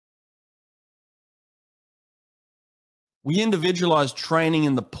We individualize training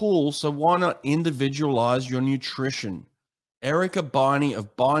in the pool, so why not individualize your nutrition? Erica Biney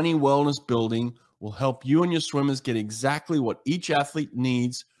of Biney Wellness Building will help you and your swimmers get exactly what each athlete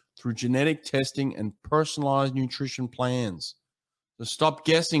needs through genetic testing and personalized nutrition plans. So stop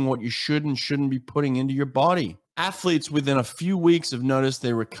guessing what you should and shouldn't be putting into your body. Athletes within a few weeks have noticed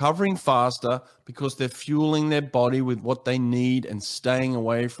they're recovering faster because they're fueling their body with what they need and staying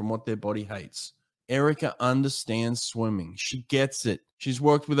away from what their body hates. Erica understands swimming. She gets it. She's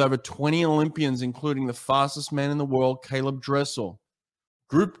worked with over 20 Olympians, including the fastest man in the world, Caleb Dressel.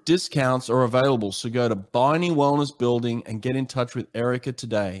 Group discounts are available, so go to Biney Wellness Building and get in touch with Erica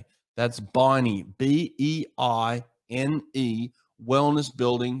today. That's Biney, Beine,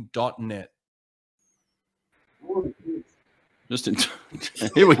 wellnessbuilding.net. Just in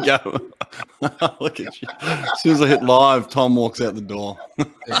here we go. Look at you. As soon as I hit live, Tom walks out the door.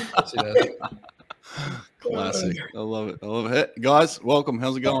 Classic. I love it. I love it. Hey, guys, welcome.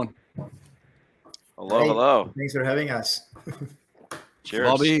 How's it going? Hello. Thanks for having us.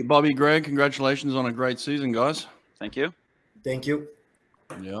 Cheers. Bobby, Greg, congratulations on a great season, guys. Thank you. Thank you.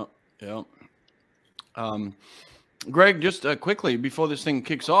 Yeah. Greg, just quickly before this thing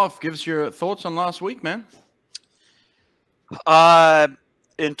kicks off, give us your thoughts on last week, man.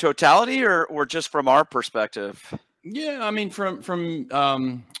 In totality or just from our perspective? Yeah, I mean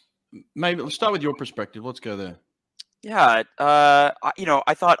from maybe let's start with your perspective. Let's go there. Yeah,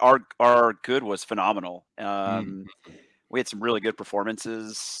 I thought our good was phenomenal. We had some really good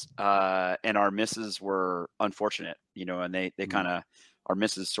performances, and our misses were unfortunate. And they kind of our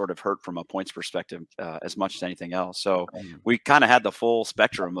misses sort of hurt from a points perspective as much as anything else. So we kind of had the full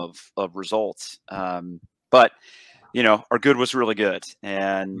spectrum of results, but. Our good was really good,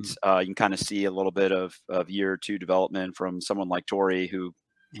 and you can kind of see a little bit of year two development from someone like Tori, who,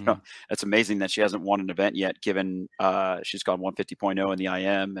 it's amazing that she hasn't won an event yet, given she's gone 150.0 in the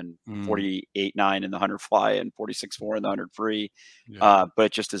IM and 48.9 in the 100 fly and 46.4 in the 100 free. Yeah.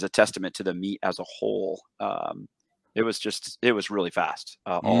 But just as a testament to the meet as a whole, it was really fast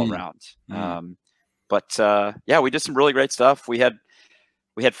all around. But we did some really great stuff. We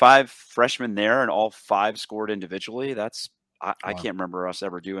had 5 freshmen there, and all 5 scored individually. I can't remember us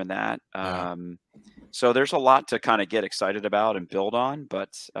ever doing that. So there's a lot to kind of get excited about and build on,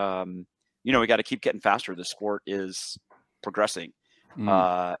 but we got to keep getting faster. The sport is progressing.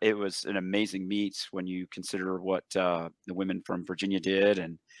 It was an amazing meet when you consider what the women from Virginia did,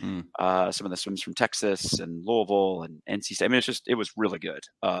 and some of the swims from Texas and Louisville and NC. I mean, it was really good.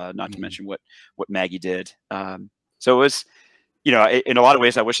 Not to mention what Maggie did. So it was. In a lot of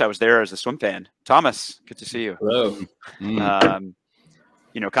ways, I wish I was there as a swim fan. Thomas, good to see you. Hello. Kind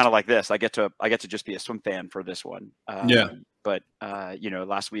of like this. I get to just be a swim fan for this one. But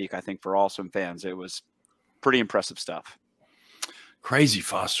last week, I think for all swim fans, it was pretty impressive stuff. Crazy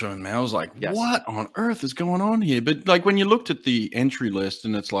fast swimming, man. I was like, what on earth is going on here? But like when you looked at the entry list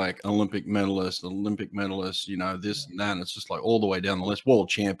and it's like Olympic medalist, this and that, and it's just like all the way down the list, world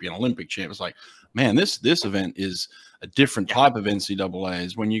champion, Olympic champion. It's like, man, this event is a different type of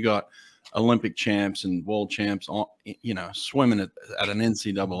NCAAs when you got Olympic champs and world champs on, swimming at an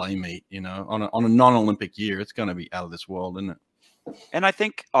NCAA meet, on a non-Olympic year. It's going to be out of this world, isn't it? And I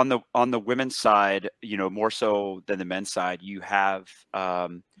think on the women's side, more so than the men's side, you have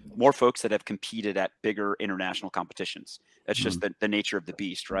more folks that have competed at bigger international competitions. That's just the nature of the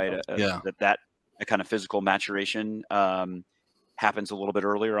beast, right? That kind of physical maturation happens a little bit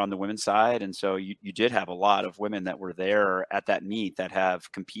earlier on the women's side. And so you did have a lot of women that were there at that meet that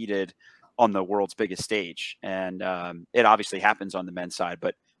have competed on the world's biggest stage. And it obviously happens on the men's side,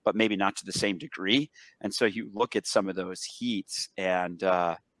 but maybe not to the same degree. And so you look at some of those heats and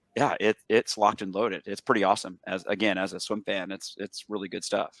it's locked and loaded. It's pretty awesome. As a swim fan, it's really good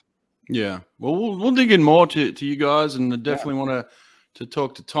stuff. Yeah. Well, we'll dig in more to you guys, and I definitely want to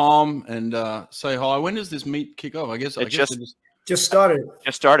talk to Tom and say hi. When does this meet kick off? I guess it just started.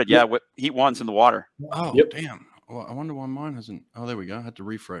 Just started. Yeah. Heat 1's in the water. Oh, damn. Well, I wonder why mine hasn't. Oh, there we go. I had to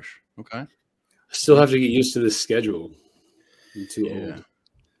refresh. Okay. I still have to get used to this schedule. I'm too old.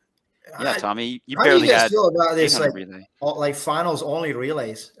 Yeah, Tommy, you how barely do you guys had feel about this relay. like finals only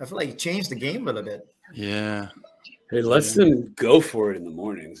relays? I feel like it changed the game a little bit. Yeah. It lets them go for it in the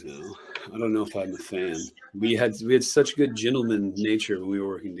mornings now. I don't know if I'm a fan. We had such good gentleman nature when we were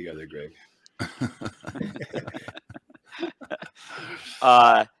working together, Greg.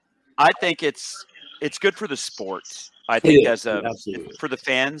 I think it's good for the sport. I think absolutely. For the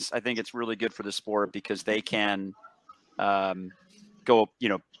fans, I think it's really good for the sport because they can go,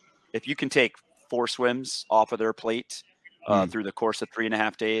 if you can take 4 swims off of their plate through the course of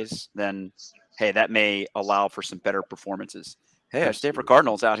 3.5 days, then hey, that may allow for some better performances. Hey, our Stanford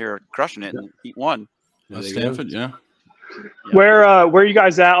Cardinals out here crushing it in Heat 1. Stanford, yeah. Where are you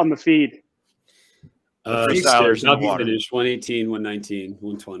guys at on the feed? Freestylers in the water. Finished 118, 119,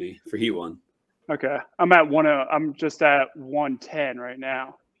 120 for Heat 1. Okay, I'm just at 110 right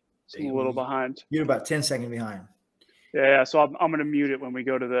now. So I'm a little behind. You're about 10 seconds behind. Yeah. So I'm going to mute it when we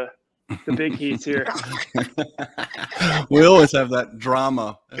go to the big heats here. We always have that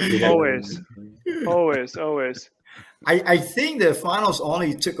drama. Always. I think the finals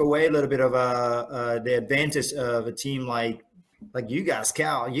only took away a little bit of the advantage of a team like you guys,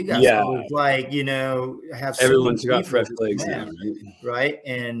 Cal. You guys have everyone's got fresh legs now, right?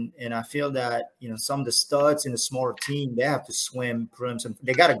 And I feel that some of the studs in the smaller team, they have to swim perims and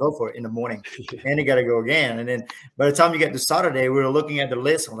they got to go for it in the morning, and they got to go again. And then by the time you get to Saturday, we were looking at the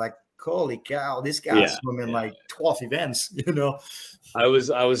list. I'm like, holy cow, this guy's swimming like 12 events.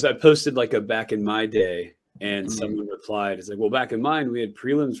 I posted like a back in my day. And someone replied, it's like, well, back in mine, we had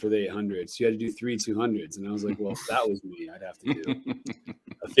prelims for the 800s. So you had to do 3 200s. And I was like, well, if that was me, I'd have to do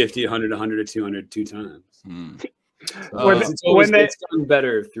a 50, 100, 100, or 200 2 times. It's gotten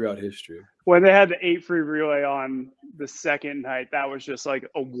better throughout history. When they had the 8 free relay on the second night, that was just like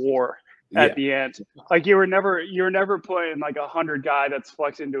a war at the end. Like you were never putting like 100 guy that's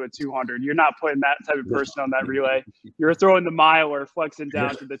flexing into a 200. You're not putting that type of person on that relay. You're throwing the miler flexing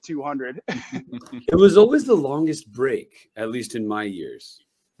down to the 200. It was always the longest break, at least in my years.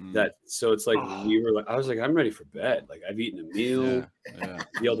 So it's like I was like, I'm ready for bed. Like I've eaten a meal.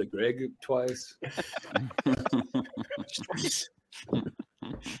 Yelled at Greg twice.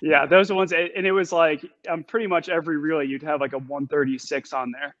 Yeah, those ones, and it was like pretty much every relay you'd have like a 136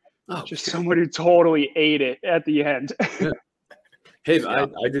 on there. Just someone who totally ate it at the end. Hey,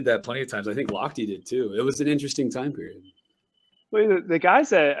 I did that plenty of times. I think Lochte did too. It was an interesting time period. Well, the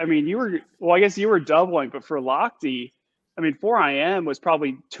guys that, I guess you were doubling, but for Lochte, 4IM was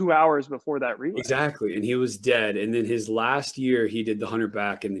probably 2 hours before that relay. Exactly. And he was dead. And then his last year, he did the 100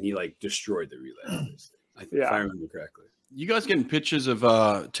 back and then he like destroyed the relay. If I remember correctly. You guys getting pictures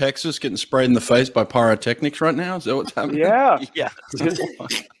of Texas getting sprayed in the face by pyrotechnics right now? Is that what's happening? Yeah.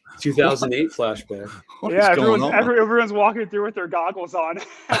 2008 flashback. Everyone's walking through with their goggles on.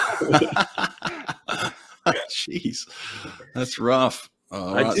 Jeez, that's rough.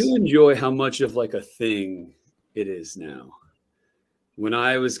 I do enjoy how much of like a thing it is now. When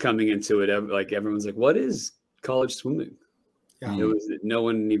I was coming into it, like everyone's like, "What is college swimming?" No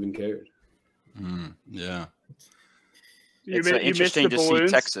one even cared. Yeah. It's interesting to see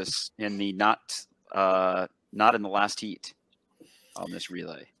Texas in the not in the last heat on this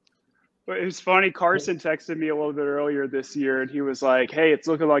relay. But it was funny. Carson texted me a little bit earlier this year, and he was like, "Hey, it's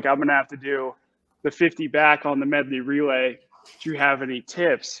looking like I'm going to have to do the 50 back on the medley relay. Do you have any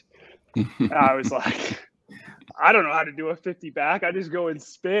tips?" And I was like, "I don't know how to do a 50 back. I just go and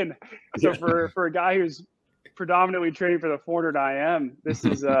spin." So for a guy who's predominantly training for the 400 IM, this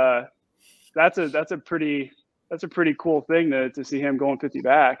is that's a pretty cool thing to see him going 50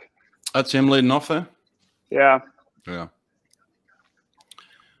 back. That's him leading off there? Yeah.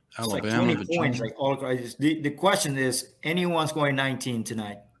 Alabama, like 20 points, like all across. The question is, anyone's going 19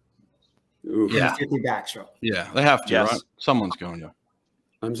 tonight? Yeah. 50 backstroke. Yeah, they have to, right? Someone's going to.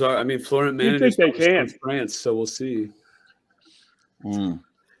 I'm sorry. Florent manages from France, so we'll see.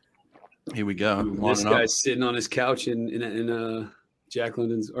 Here we go. This guy's sitting on his couch in Jack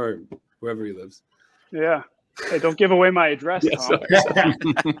London's or wherever he lives. Yeah. Hey, don't give away my address, Tom. Sorry.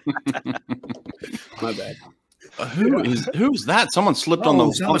 My bad. Who's that? Someone slipped on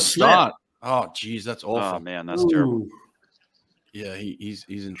the start. Oh, geez, that's awful. Oh man, that's terrible. Yeah, he's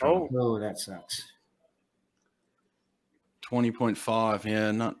in trouble. Oh, that sucks. 20.5.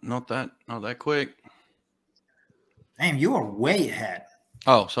 Yeah, not that quick. Damn, you are way ahead.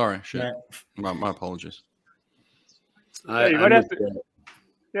 Oh, sorry. Shit. My apologies. You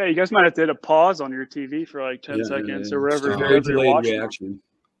guys might have to hit a pause on your TV for like 10 seconds or whatever you're watching.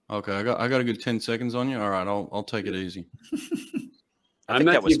 Okay, I got a good 10 seconds on you. All right, I'll take it easy. I'm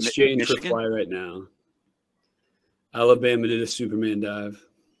at the exchange for fly right now. Alabama did a Superman dive.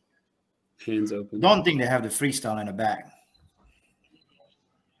 Hands open. Don't think they have the freestyle in the back.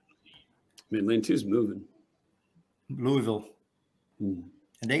 Man, lane 2's moving. Louisville. And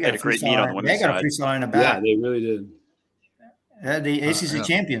they got a great meet on the women's side. They got a freestyle in the back. Yeah, they really did. The ACC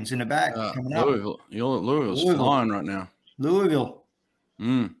champions in the back coming out. Louisville's flying right now. Louisville.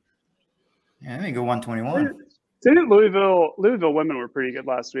 Yeah, let me go 121. Didn't Louisville women were pretty good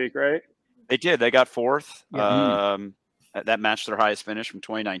last week, right? They did. They got fourth. That matched their highest finish from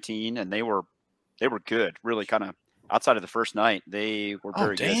 2019, and they were good. Really kind of outside of the first night, they were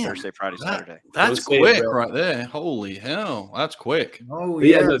very good damn. Thursday, Friday, Saturday. That's Go say it, quick bro. right there. Holy hell. That's quick. Oh But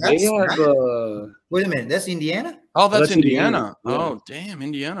yeah, yeah, no, they have. wait a minute, that's Indiana. Oh, that's that's Indiana. Indiana. Yeah. Oh, damn,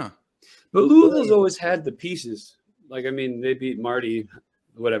 Indiana. But Louisville's always had the pieces. Like, I mean, they beat Marty,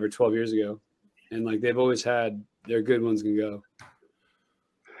 12 years ago, and like they've always had their good ones can go.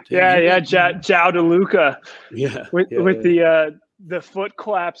 Yeah. Jow DeLuca Yeah, with the foot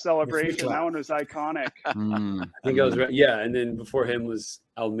clap The celebration. foot clap. That one was iconic. Mm. I think I was right. Yeah, and then before him was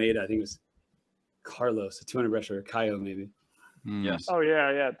Almeida. I think it was Carlos, a 200 breaststroke, Caio maybe. Mm. Yes. Oh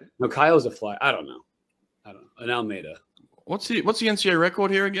yeah. No, Caio's a fly. I don't know. An Almeida. What's the NCAA record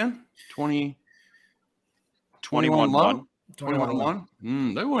here again? 20 21-1.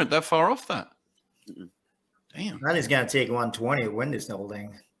 21-1. They weren't that far off that. Mm-mm. Damn. I think it's gonna take 120 to win this whole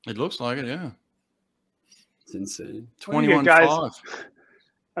thing. It looks like it, yeah. It's insane. 21-5.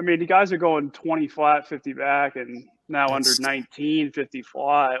 I mean, the guys are going 20 flat, 50 back, and now That's- under 19, 50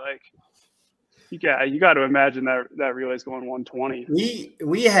 fly. Like, you got to imagine that relay's going 120.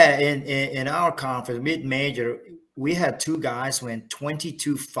 We had in our conference mid-major, we had two guys went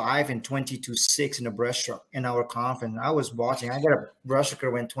 22.5 and 22.6 in the breaststroke in our conference. I was watching. I got a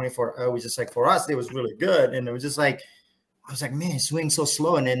breaststroker went 24. It was just like, for us, it was really good, and it was just like, I was like, man, it's swinging so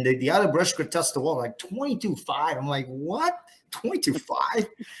slow. And then the other breaststroker touched the wall like 22.5. I'm like, what? 22.5?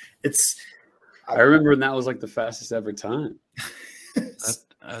 It's. I remember when that was like the fastest ever time.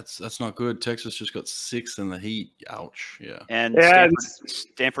 That's not good. Texas just got 6th in the heat. Ouch. Yeah. And Yeah,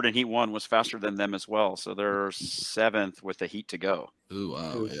 Stanford in Heat 1 was faster than them as well. So they're 7th with the heat to go. Ooh,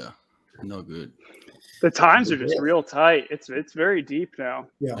 wow. Yeah. No good. the times are just real tight. It's very deep now.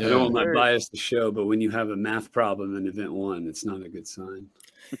 Yeah. I don't want my bias to show, but when you have a math problem in event 1, it's not a good sign.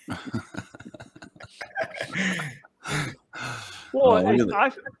 Well,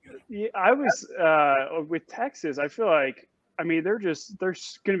 really? I was with Texas. I feel like, I mean, they're going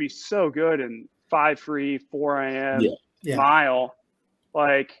to be so good in 5 free, 4 a.m. Yeah. mile.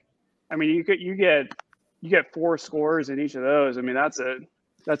 Like, I mean, you get 4 scores in each of those. I mean, that's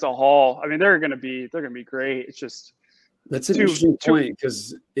a haul. I mean, they're going to be great. It's just That's an interesting point,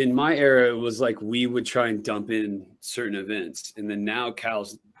 because in my era, it was like we would try and dump in certain events, and then now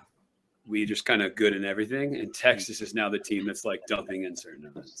Cal's we just kind of good in everything, and Texas is now the team that's like dumping in certain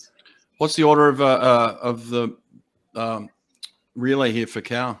events. What's the order of the relay here for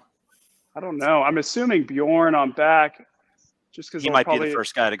Cal? I don't know. I'm assuming Bjorn on back, just because He might be the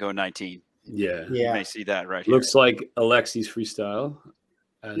first guy to go 19. Yeah. You may see that right here. Looks like Alexi's freestyle,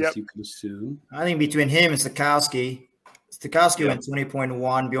 as Yep. you could assume. I think between him and Stokowski went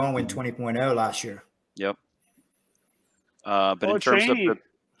 20.1. Bjorn went 20.0 last year. Yep. But in terms of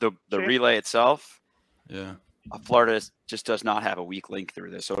the relay itself, Yeah. Florida just does not have a weak link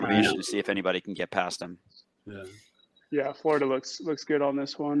through this. So it'll be interesting to see if anybody can get past them. Yeah. Yeah, Florida looks good on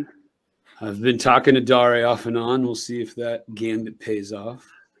this one. I've been talking to Dare off and on. We'll see if that gambit pays off.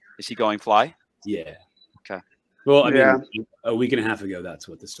 Is he going fly? Yeah. Okay. Well, I mean, a week and a half ago, that's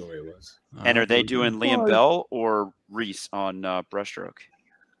what the story was. And are they doing Liam Bell or Reese on breaststroke?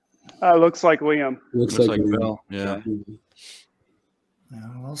 Looks like Liam. Looks Looks like Bell. Yeah.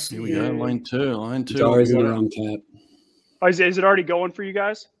 We'll see. Here we go. Line two. Dare's in the wrong cap. Oh, is it already going for you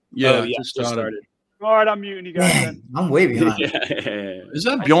guys? Yeah, Oh, yeah, just started. All right, I'm muting you guys Man, then. I'm way behind. Is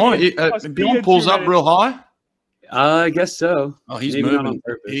that Bjorn? Bjorn pulls up real high. I guess so. Oh, he's Maybe not on moving.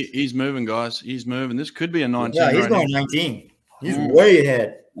 purpose. He's moving, guys. He's moving. This could be a 19. Yeah, he's right going here. 19. He's way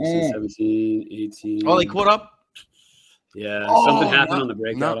ahead. 17, 18. Oh, they caught up. Yeah, Oh, something happened no, on the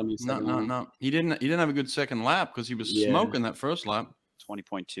breakout on the No. second one. He didn't have a good second lap because he was Yeah. smoking that first lap.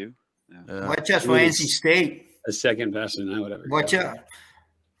 20.2. Watch out for NC State. A second faster than I would ever. Watch go. out.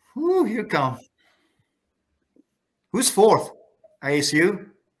 Whoo, here come. Who's fourth? ISU?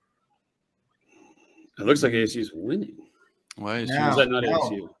 It looks like ASU's winning. Wait, No. Is that not No.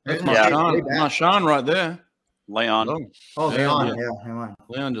 ASU? There's Yeah. Sean. Marchand right there. Leon. Oh, Yeah, Leon. yeah. Yeah, Leon.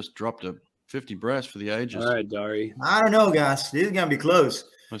 Leon just dropped a 50 breast for the ages. All right, Dari. I don't know, guys. This is going to be close.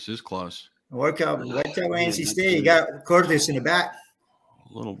 This is close. Watch out for NC that's State. You good. got Curtis in the back.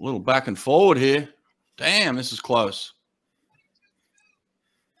 A little back and forward here. Damn, this is close.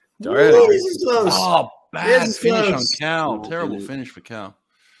 Dari. Ooh, this is close. Oh, bad This is finish on close. Cal. Oh, Terrible dude. finish for Cal.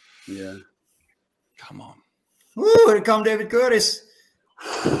 Yeah. Come on. Woo, here come David Curtis.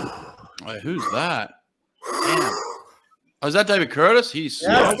 Wait, who's that? Damn. Oh, is that David Curtis? He's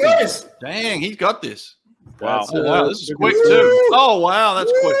Yeah, smoking. Curtis. Dang, he's got this. Wow. Oh, wow, this is good quick move. too. Oh, wow,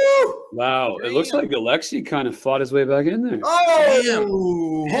 that's quick. Woo. Wow. It looks like Alexi kind of fought his way back in there.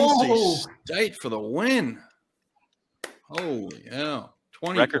 Oh, NC State for the win. Holy hell.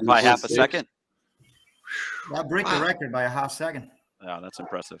 20. Record by half a 26. second. That break the record by a half second. Yeah, that's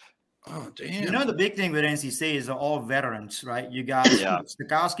impressive. Oh, damn. You know, the big thing with NC State is all veterans, right? You got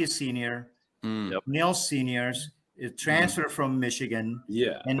Stokowski Senior, Nils Seniors, transfer from Michigan,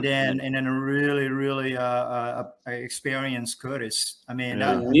 and then a really experienced Curtis. I mean,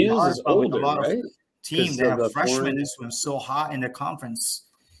 that Nils is older, a lot right? of teams that have freshmen that swim so hot in the conference.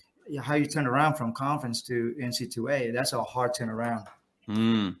 How you turn around from conference to NC2A? That's a hard turnaround.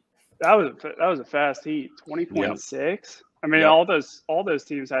 That was a fast heat. 20.6. I mean, all those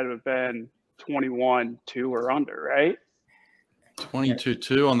teams had to have been 21-2 or under, right?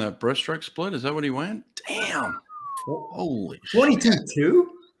 22-2 on that breaststroke split. Is that what he went? Damn. Holy 22-2?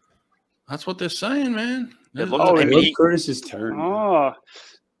 That's what they're saying, man. Curtis's turn. Oh,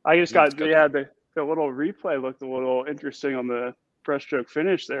 I just got the little replay looked a little interesting on the breaststroke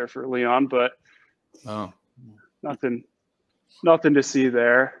finish there for Leon, but nothing to see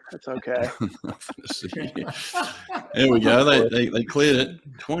there. That's okay. Nothing to see. There we go. They cleared it.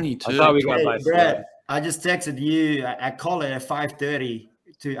 22. I thought we got by Brad, I just texted you. I called it at 5:30.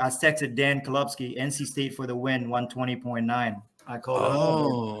 I texted Dan Kolupski, NC State for the win, 120.9. I called it.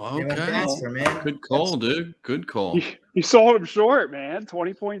 Oh, okay. Faster, man. Good call, dude. Good call. You saw him short, man.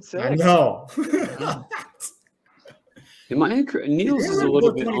 20.6. I know. Niels is a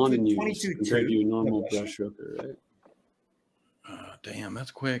little bit on in use compared to your normal breaststroker, right? Damn,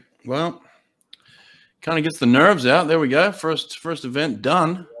 that's quick. Well, kind of gets the nerves out. There we go. First event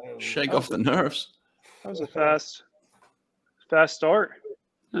done. Shake off the nerves. That was a fast start.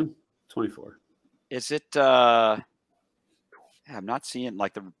 24. Is it? I'm not seeing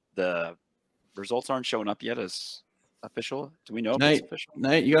like the results aren't showing up yet as official. Do we know if it's official?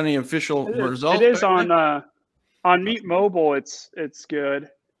 Nate, you got any official results? It is on Meet Mobile. It's good.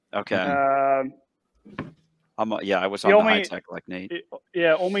 Okay. I was on the high tech like Nate.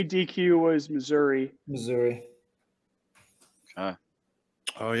 Only DQ was Missouri.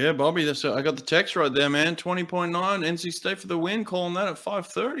 Oh yeah, Bobby. I got the text right there, man. 20.9 NC State for the win. Calling that at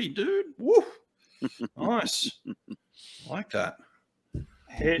 5:30, dude. Woo. Nice. I like that.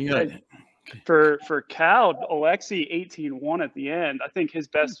 For Cal, Alexi 18-1 at the end. I think his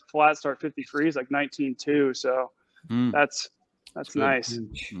best flat start 50 free is like 19-2. So that's nice.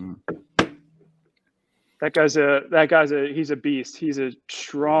 That guy's he's a beast. He's a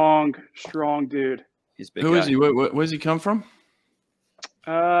strong dude. He's big. Who is he? Where's he come from?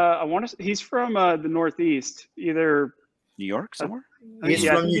 He's from the Northeast, either New York somewhere. He's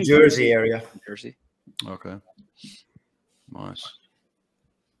from New Jersey area. New Jersey. Okay. Nice.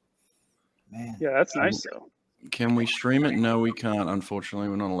 Man. Yeah, that's nice though. Can we stream it? No, we can't. Unfortunately,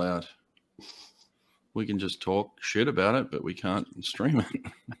 we're not allowed. We can just talk shit about it, but we can't stream it.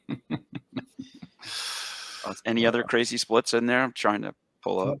 Any other crazy splits in there? I'm trying to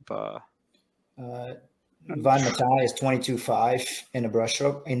pull up. Van Matai is 22.5 in the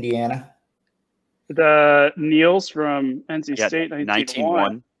breaststroke, Indiana. The Niels from NC State,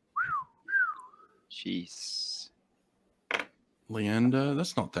 19-1. Jeez. Leander,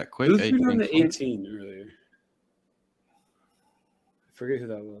 that's not that quick. Who threw on the 18 earlier? I forget who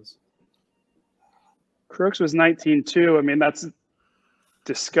that was. Crooks was 19-2. I mean, that's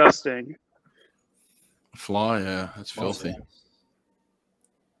disgusting. Fly, yeah, that's filthy.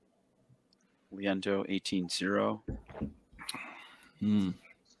 Leandro 18-0.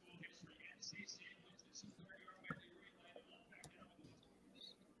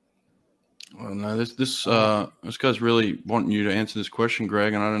 Well, no, this guy's really wanting you to answer this question,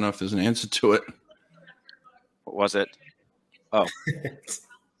 Greg, and I don't know if there's an answer to it. What was it? Oh.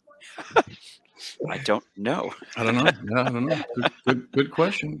 I don't know. I don't know. Yeah, I don't know. Good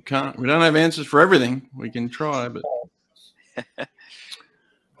question. We don't have answers for everything. We can try, but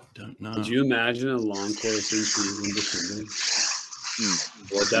don't know. Could you imagine a long course in season December?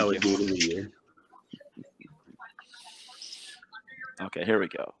 What that would do to the year? Okay, here we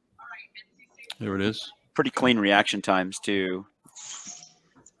go. There it is. Pretty clean reaction times too.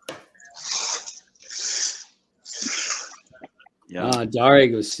 Yeah.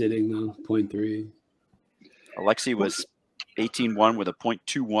 Dareg was sitting though, 0.3. Alexi was 18-1 with a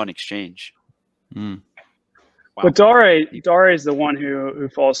 0.21 exchange. Wow. But Dare is the one who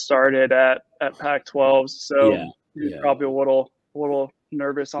false started at Pac-12, so he's probably a little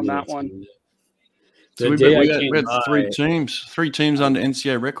nervous on that one. So we had three teams under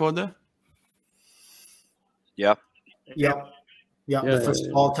NCAA record there. Yep. The first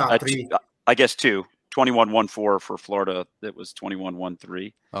all top three. I guess two. 21-1-4 for Florida. It was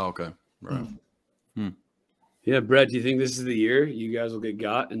 21-1-3. Oh, okay. Right. Yeah, Brett, do you think this is the year you guys will get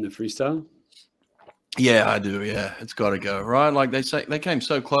got in the freestyle? Yeah, I do. Yeah, it's got to go, right? Like they say, they came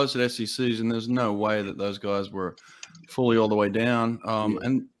so close at SECs, and there's no way that those guys were fully all the way down.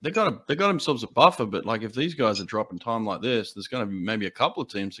 And they got themselves a buffer. But like, if these guys are dropping time like this, there's going to be maybe a couple of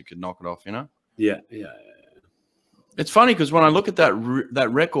teams that could knock it off. Yeah. It's funny because when I look at that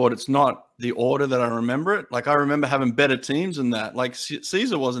record, it's not the order that I remember it. Like I remember having better teams than that. Like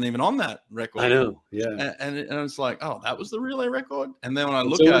Caesar wasn't even on that record. I know. Yeah. And it's like, oh, that was the relay record. And then when I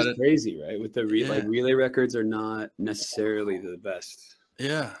It's look at it, crazy, right? With the relay records are not necessarily the best.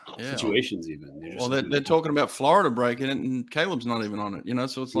 Yeah. Situations even. They're talking about Florida breaking it, and Caleb's not even on it.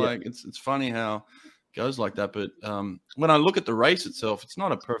 So it's like it's funny how it goes like that. But when I look at the race itself, it's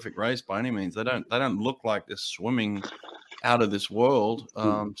not a perfect race by any means. They don't look like they're swimming out of this world.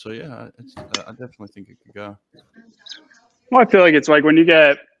 So yeah, I definitely think it could go. Well, I feel like it's like when you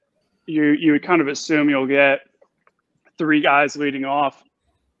get you would kind of assume you'll get 3 guys leading off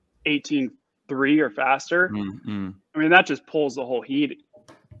 18-3 or faster. Mm-hmm. I mean, that just pulls the whole heat.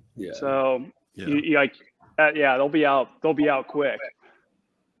 Yeah. So you like, they'll be out quick.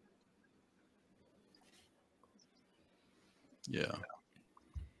 Yeah.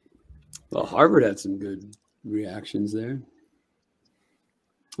 Well, Harvard had some good reactions there.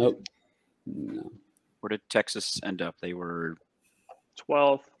 Oh, no. Where did Texas end up? They were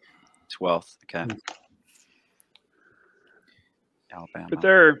 12th. Okay. Alabama.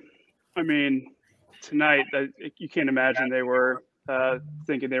 But tonight, you can't imagine they were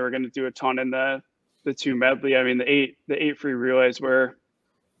thinking they were going to do a ton in the 2 medley. I mean, the eight free relays where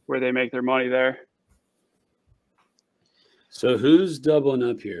they make their money there. So who's doubling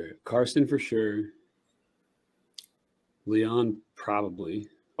up here? Carson for sure. Leon probably.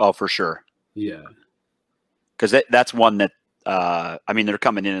 Oh, for sure. Yeah. Because that's one that they're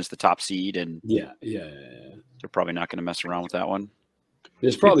coming in as the top seed, and yeah. They're probably not going to mess around with that one.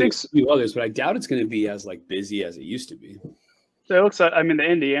 There's probably a few others, but I doubt it's going to be as busy as it used to be. So it looks like the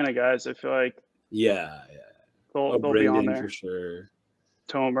Indiana guys. I feel like they'll be on there for sure.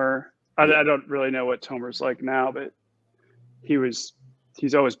 Tomer. I don't really know what Tomer's like now, but he's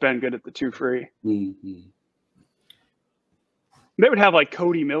always been good at the 2 free. Mm-hmm. They would have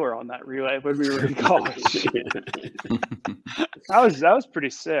Cody Miller on that relay when we were in college. That was pretty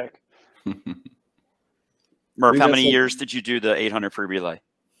sick. Murph, how many years did you do the 800 free relay?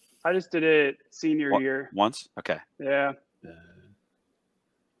 I just did it senior year. Once? Okay. Yeah.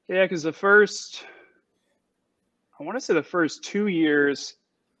 Yeah, because I want to say the first 2 years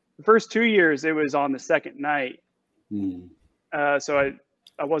it was on the second night. So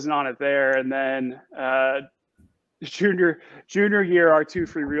I wasn't on it there. And then junior year, our 2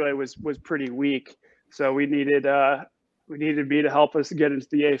 free relay was pretty weak. So we needed me to help us get into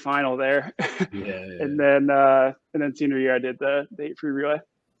the A final there. And then senior year I did the 8 free relay.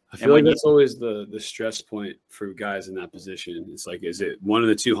 I feel like that's always the stress point for guys in that position. It's like, is it one of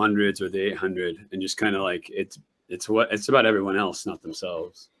the 200s or the 800? And just kind of it's about everyone else, not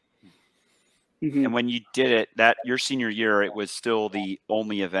themselves. Mm-hmm. And when you did it, your senior year, it was still the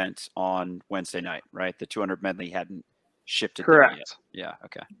only event on Wednesday night, right? The 200 medley hadn't shifted. Correct. Yeah.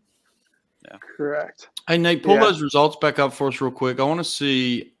 Okay. Yeah. Correct. Hey, Nate, pull those results back up for us real quick. I want to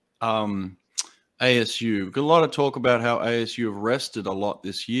see ASU. Got a lot of talk about how ASU have rested a lot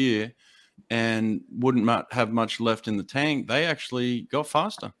this year and wouldn't have much left in the tank. They actually got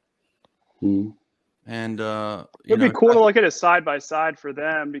faster. Mm. And it'd be cool to look at it side by side for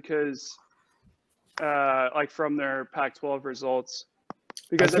them because from their Pac-12 results.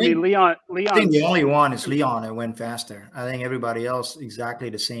 Because Leon. I think the only one is Leon that went faster. I think everybody else exactly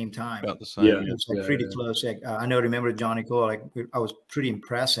the same time. About the same. Yeah, it's pretty close. I remember Johnny Cole. I was pretty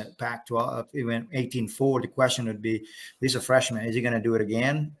impressed at Pac-12. He went 18-4. The question would be, he's a freshman. Is he going to do it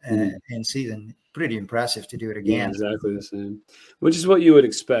again in season? Pretty impressive to do it again. Yeah, exactly the same. Which is what you would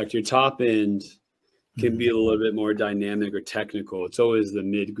expect. Your top end can be a little bit more dynamic or technical. It's always the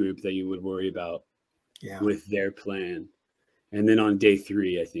mid group that you would worry about with their plan. And then on day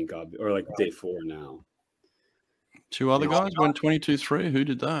 3, I think, or day 4 now. 2 other guys went 22-3. Who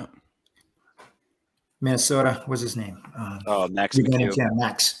did that? Minnesota. What's his name? Max.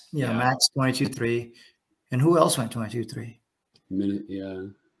 Max. Yeah, Max 22-3. And who else went 22-3? Yeah.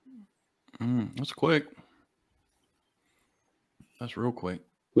 That's quick. That's real quick.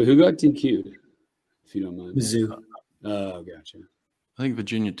 Wait, who got DQ'd? If you don't mind. Mizzou. Oh, gotcha. I think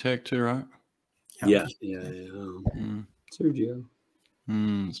Virginia Tech too, right? Yeah. Sergio.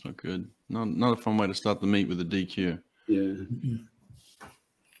 It's not good. Not a fun way to start the meet with a DQ. Yeah.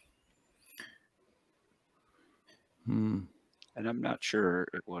 And I'm not sure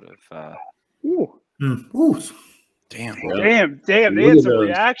it would have. Ooh. Damn. Damn. They Look had at some those.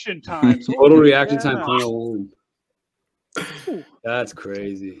 reaction times. Total Holy reaction time cow. 0.01. Ooh, That's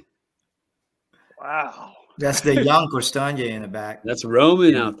crazy. wow. That's the young Kostanje in the back. That's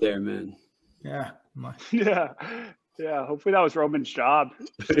Roman out there, man. Yeah. Yeah. Yeah. Hopefully that was Roman's job.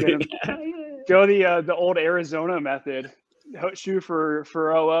 Just get him, go the old Arizona method. Shoot for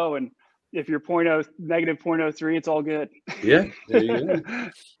 0-0, and if you're negative 0.03, it's all good. Yeah, there you go.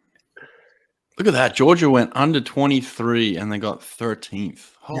 Look at that. Georgia went under 23 and they got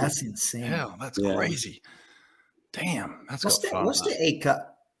 13th. Holy That's insane. hell, that's Yeah. crazy. Damn, that's What's got fun. what's the A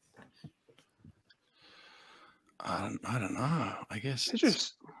cup? I don't know. I guess It's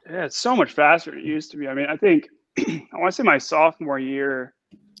just it's so much faster than it used to be. I mean, I think I want to say my sophomore year,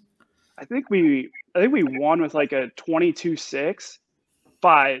 I think we won with like a 22-6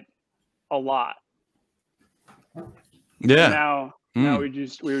 by a lot. yeah. Now we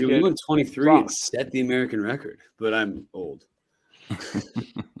Dude, would we get went 23 wrong. and set the American record, but I'm old.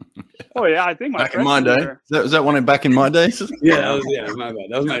 Oh yeah, I think Back in my day. year, Was that one back in my days? Yeah, my bad.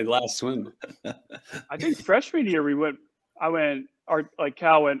 That was my last swim. I think freshman year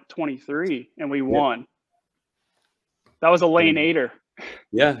Cal went 23 and we won. That was a lane eighter.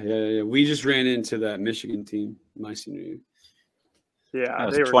 Yeah. We just ran into that Michigan team my senior year. Yeah, That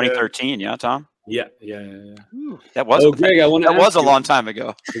was they were 2013, yeah, Tom? Yeah. That was Greg, I want to that was a long time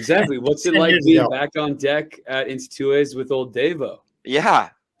ago. Exactly. What's it 10 like years being ago. back on deck at NCAAs with old Davo? Yeah,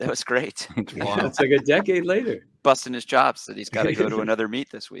 that was great. It's like a decade later. Busting his chops that he's got to go to another meet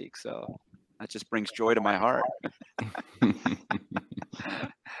this week. So that just brings joy to my heart.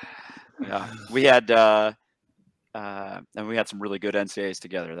 Yeah, we had and we had some really good NCAAs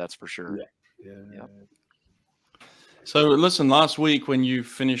together. That's for sure. Yeah. So listen, last week when you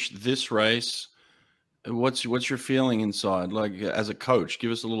finished this race, what's your feeling inside? Like as a coach,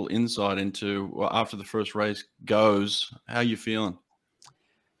 give us a little insight into after the first race goes, how you feeling?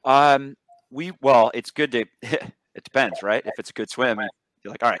 It's good to it depends, right? If it's a good swim,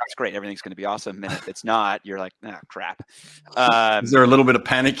 you're like, all right, it's great, everything's going to be awesome. And if it's not, you're like, crap. Is there a little bit of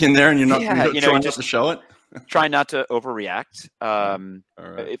panic in there, and you're not trying just not to show it? Try not to overreact. All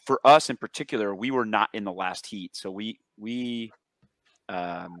right. For us in particular, we were not in the last heat, so we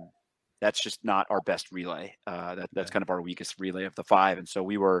that's just not our best relay. That's kind of our weakest relay of the 5, and so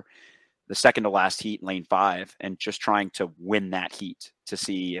we were the second to last heat in lane 5, and just trying to win that heat to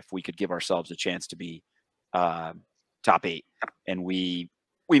see if we could give ourselves a chance to be top 8. And we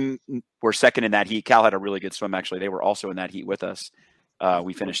were second in that heat. Cal had a really good swim, actually. They were also in that heat with us.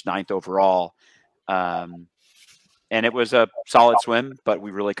 We finished 9th overall. And it was a solid swim, but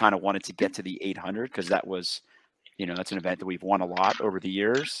we really kind of wanted to get to the 800 because that was, that's an event that we've won a lot over the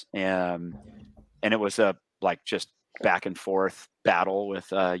years. And it was a just back and forth battle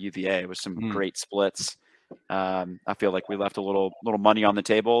with UVA. It was some great splits. I feel like we left a little money on the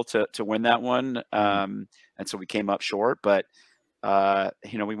table to win that one. And so we came up short, but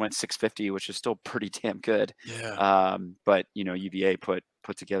we went 650, which is still pretty damn good. Yeah. But UVA put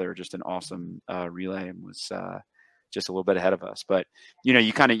together just an awesome relay and was just a little bit ahead of us. But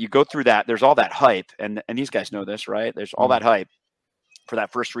you go through that. There's all that hype, and these guys know this, right? There's all that hype for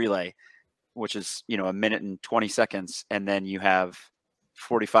that first relay, which is a minute and 20 seconds, and then you have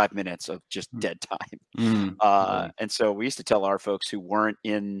 45 minutes of just dead time. And so we used to tell our folks who weren't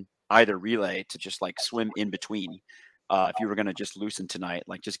in either relay to just swim in between. If you were going to just loosen tonight,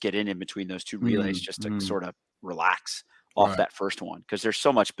 just get in between those two relays just to sort of relax off that first one, because there's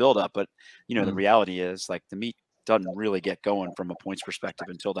so much buildup. But the reality is the meet doesn't really get going from a points perspective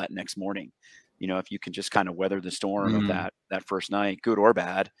until that next morning. If you can just kind of weather the storm of that first night, good or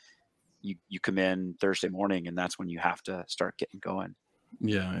bad, you come in Thursday morning, and that's when you have to start getting going.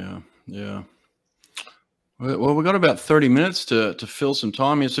 Yeah. Well, we've got about 30 minutes to fill some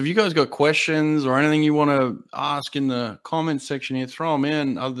time here. So if you guys got questions or anything you want to ask in the comments section here, throw them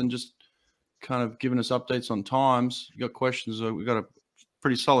in, other than just kind of giving us updates on times. You got questions, we've got a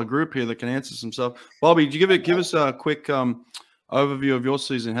pretty solid group here that can answer some stuff. Bobby, did you give us a quick overview of your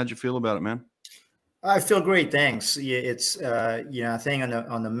season? How'd you feel about it, man? I feel great, thanks. Yeah, it's I think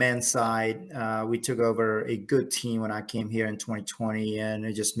on the men's side, we took over a good team when I came here in 2020, and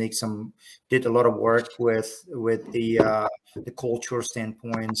it just did a lot of work with the cultural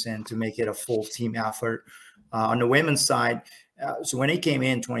standpoints and to make it a full team effort. On the women's side, so when it came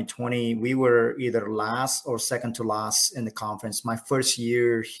in 2020, we were either last or second to last in the conference. My first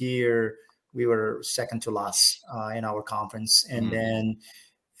year here, we were second to last in our conference, and then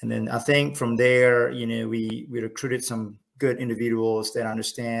I think from there, we recruited some good individuals that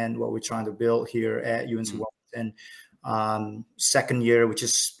understand what we're trying to build here at UNC Wilmington. Second year, which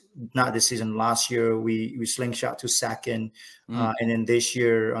is not this season, last year we slingshot to second, and then this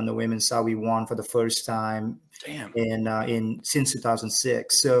year on the women's side we won for the first time. Damn. In since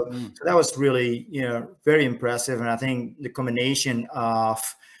 2006. So that was really, very impressive. And I think the combination of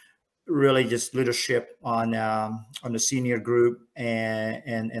really just leadership on the senior group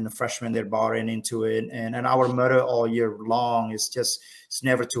and the freshmen that bought into it. And our motto all year long is just, it's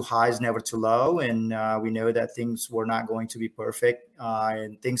never too high, it's never too low. And we know that things were not going to be perfect,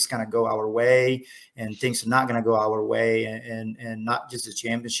 and things kind of go our way, and things are not going to go our way. And not just the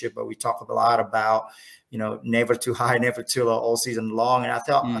championship, but we talk a lot about, never too high, never too low all season long. And I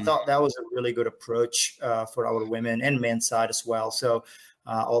thought that was a really good approach for our women and men's side as well. So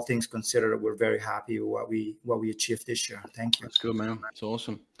all things considered, we're very happy with what we achieved this year. Thank you. That's good, man. It's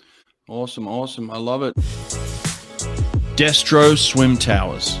awesome. I love it. Destro Swim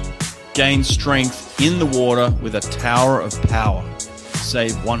Towers. Gain strength in the water with a tower of power.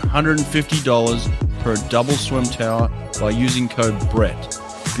 Save $150 per double swim tower by using code BRETT,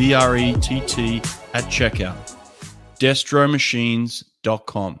 BRETT, at checkout.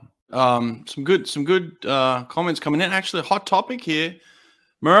 DestroMachines.com. Some good comments coming in. Actually, a hot topic here.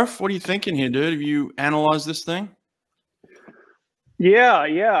 Murph, what are you thinking here, dude? Have you analyzed this thing?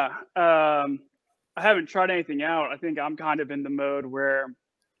 Yeah. I haven't tried anything out. I think I'm kind of in the mode where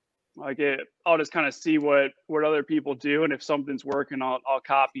I'll just kind of see what other people do, and if something's working, I'll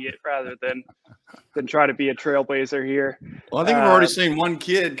copy it rather than try to be a trailblazer here. Well, I think we've already seen one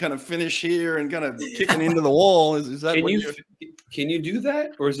kid kind of finish here and kind of kicking into the wall. Is that can you do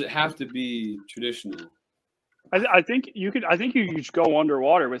that, or does it have to be traditional? I think you could. I think you could go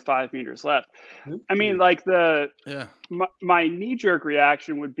underwater with 5 meters left. I mean, my knee-jerk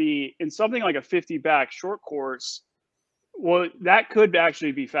reaction would be in something like a 50 back short course. Well, that could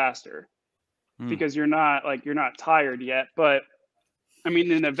actually be faster because you're not tired yet. But I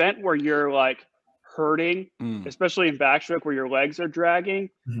mean, in an event where you're like hurting, especially in backstroke where your legs are dragging,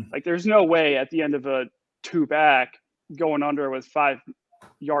 like there's no way at the end of a 2 back going under with 5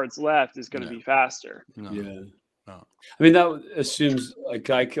 yards left is going to be faster. No. Yeah. No. I mean, that assumes, like,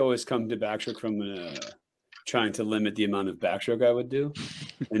 I always come to backstroke from trying to limit the amount of backstroke I would do,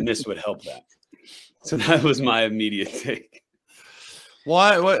 and this would help that. So that was my immediate take.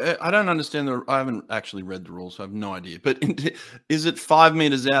 Why? I don't understand I haven't actually read the rules, so I have no idea. But is it 5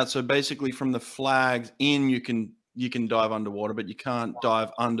 meters out? So basically, from the flags in, you can dive underwater, but you can't dive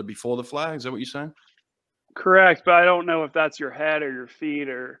under before the flag. Is that what you're saying? Correct, but I don't know if that's your head or your feet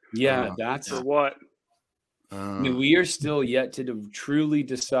or that's or what. I mean, we are still yet to truly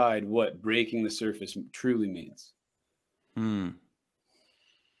decide what breaking the surface truly means.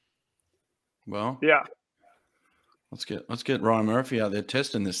 Well, yeah. Let's get Ryan Murphy out there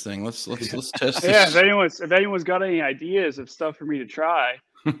testing this thing. Let's test this. Yeah, if anyone's got any ideas of stuff for me to try,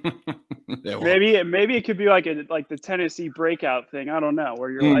 maybe it could be like the Tennessee breakout thing. I don't know,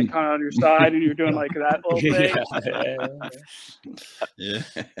 where you're like kind of on your side and you're doing like that little thing. Yeah.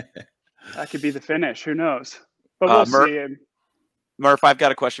 That could be the finish. Who knows? But we'll see. Murph, I've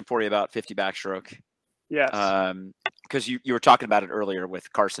got a question for you about 50 backstroke. Yes. Because you were talking about it earlier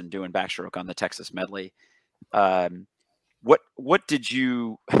with Carson doing backstroke on the Texas medley. What did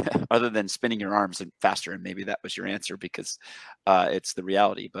you, other than spinning your arms and faster, and maybe that was your answer because it's the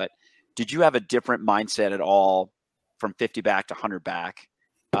reality, but did you have a different mindset at all from 50 back to 100 back?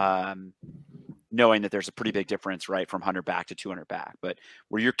 Knowing that there's a pretty big difference, right, from 100 back to 200 back. But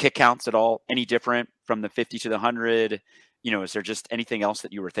were your kick counts at all any different from the 50 to the 100? Is there just anything else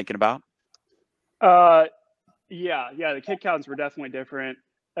that you were thinking about? Yeah, the kick counts were definitely different.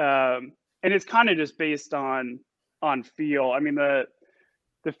 And it's kind of just based on feel. I mean, the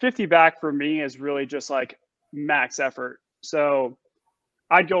 50 back for me is really just like max effort. So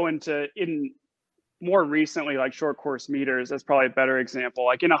I'd go in more recently, like short course meters, that's probably a better example.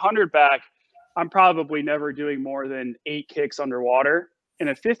 Like in 100 back, I'm probably never doing more than 8 kicks underwater. In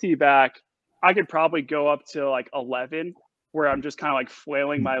a 50 back, I could probably go up to like 11, where I'm just kind of like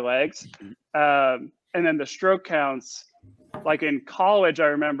flailing my legs. And then the stroke counts, like in college, I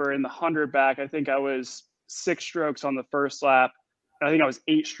remember in the 100 back, I think I was 6 strokes on the first lap. And I think I was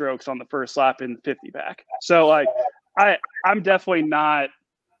 8 strokes on the first lap in the 50 back. So like, I'm definitely not,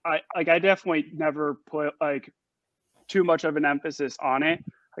 I definitely never put like too much of an emphasis on it.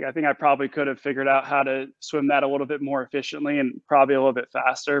 Like, I think I probably could have figured out how to swim that a little bit more efficiently and probably a little bit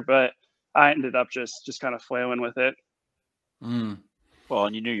faster, but I ended up just kind of flailing with it. Well,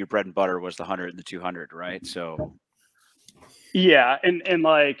 and you knew your bread and butter was the 100 and the 200, right? So yeah, and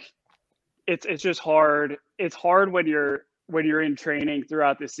like it's just hard. It's hard when you're in training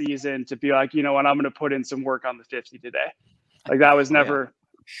throughout the season to be like, you know what, I'm going to put in some work on the 50 today. Like that was never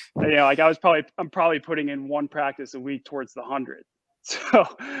you know, like I'm probably putting in one practice a week towards the 100. So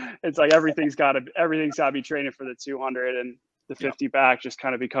it's like everything's got to be training for the 200, and the 50 back just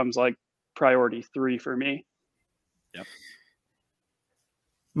kind of becomes like priority 3 for me. Yep.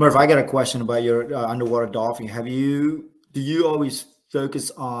 Murph, I got a question about your underwater dolphin. Do you always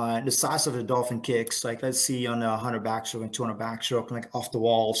focus on the size of the dolphin kicks? Like, let's see on the 100 backstroke and 200 backstroke, like off the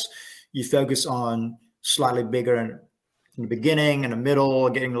walls, you focus on slightly bigger in the beginning, in the middle,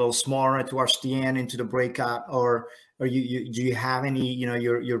 getting a little smaller towards the end into the breakout, or do you have any, you know,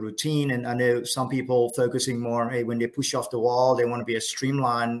 your routine? And I know some people focusing more, hey, when they push off the wall, they want to be a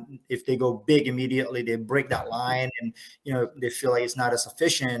streamline. If they go big immediately, they break that line, and you know, they feel like it's not as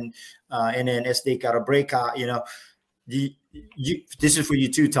efficient. And then as they got a breakout, you know, this is for you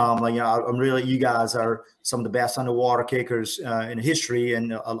too, Tom. Like, you know, you guys are some of the best underwater kickers in history,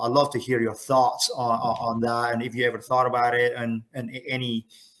 and I'd love to hear your thoughts on that, and if you ever thought about it, and any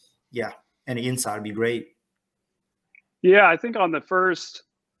insight would be great. Yeah, I think on the first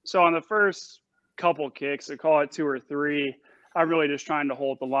couple kicks, I call it 2 or 3, I'm really just trying to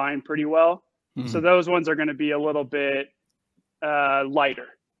hold the line pretty well. Mm-hmm. So those ones are going to be a little bit lighter,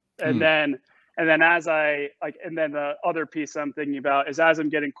 and then as and then the other piece I'm thinking about is as I'm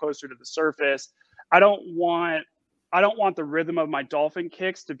getting closer to the surface, I don't want the rhythm of my dolphin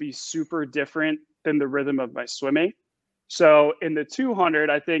kicks to be super different than the rhythm of my swimming. So in the 200,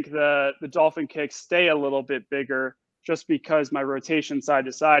 I think the dolphin kicks stay a little bit bigger, just because my rotation side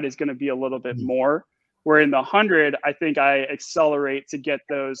to side is going to be a little bit more. Where in the 100, I think I accelerate to get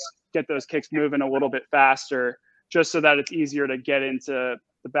those kicks moving a little bit faster, just so that it's easier to get into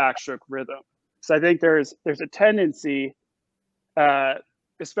the backstroke rhythm. So I think there's a tendency,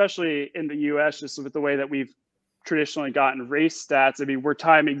 especially in the U.S., just with the way that we've traditionally gotten race stats. I mean, we're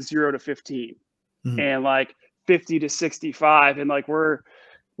timing 0 to 15 and like 50 to 65, and like we're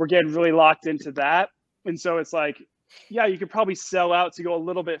getting really locked into that. And so it's like, yeah, you could probably sell out to go a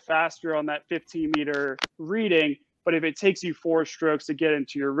little bit faster on that 15-meter reading, but if it takes you 4 strokes to get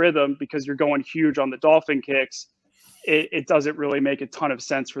into your rhythm because you're going huge on the dolphin kicks, it doesn't really make a ton of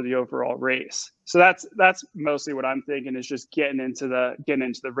sense for the overall race. So that's mostly what I'm thinking, is just getting into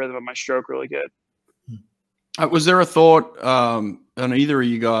the rhythm of my stroke really good. Was there a thought on either of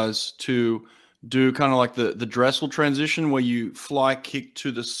you guys to do kind of like the Dressel transition where you fly kick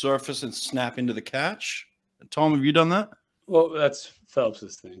to the surface and snap into the catch? Tom, have you done that? Well, that's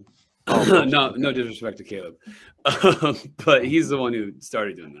Phelps's thing. No disrespect to Caleb, but he's the one who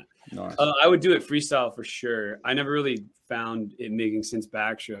started doing that. Nice. I would do it freestyle for sure. I never really found it making sense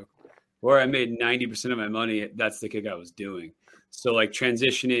backstroke. Where I made 90% of my money, that's the kick I was doing. So like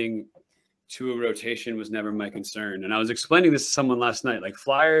transitioning to a rotation was never my concern. And I was explaining this to someone last night, like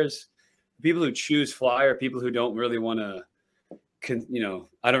flyers, people who choose fly are people who don't really want to,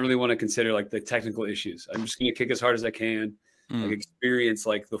 I don't really want to consider like the technical issues. I'm just going to kick as hard as I can, like experience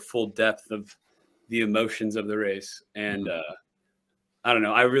like the full depth of the emotions of the race. And I don't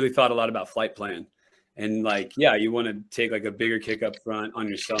know. I really thought a lot about flight plan, and like, yeah, you want to take like a bigger kick up front on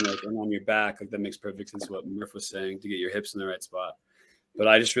your stomach and on your back. Like that makes perfect sense what Murph was saying, to get your hips in the right spot. But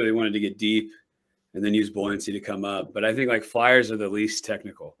I just really wanted to get deep and then use buoyancy to come up. But I think like flyers are the least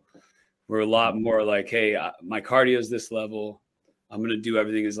technical. We're a lot more like, hey, my cardio is this level. I'm going to do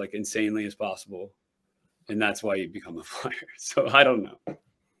everything as like insanely as possible. And that's why you become a flyer. So I don't know.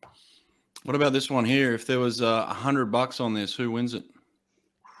 What about this one here? If there was $100 on this, who wins it?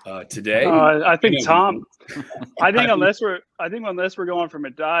 Today? I think Tom. I think unless we're going from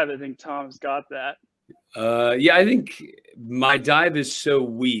a dive, I think Tom's got that. Yeah, I think my dive is so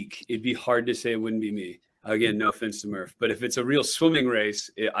weak, it'd be hard to say it wouldn't be me. Again, no offense to Murph, but if it's a real swimming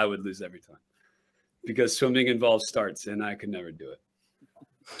race, I would lose every time, because swimming involves starts, and I could never do it.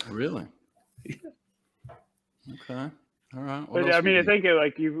 Really? Yeah. Okay. All right. But, I mean, I think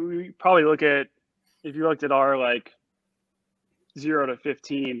you probably if you looked at our like 0 to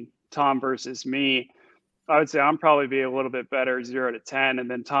 15, Tom versus me, I would say I'm probably be a little bit better 0 to 10, and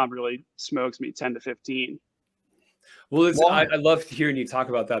then Tom really smokes me 10 to 15. Well, I love hearing you talk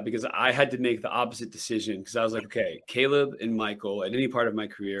about that, because I had to make the opposite decision, because I was like, okay, Caleb and Michael at any part of my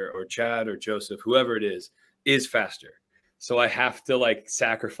career, or Chad or Joseph, whoever it is faster. So I have to like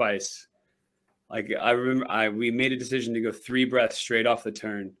sacrifice. Like I remember we made a decision to go 3 breaths straight off the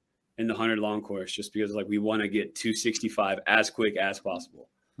turn in the 100 long course, just because like we want to get 265 as quick as possible.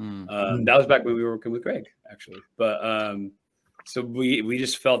 That was back when we were working with Greg, actually. But so we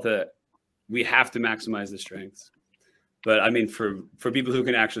just felt that we have to maximize the strengths. But I mean, for people who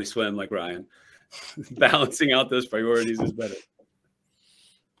can actually swim like Ryan, balancing out those priorities is better.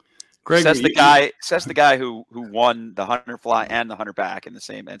 Greg, Says the guy who won the 100 fly and the 100 back in the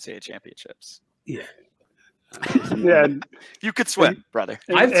same NCAA championships. Yeah. Yeah. You could swim, brother.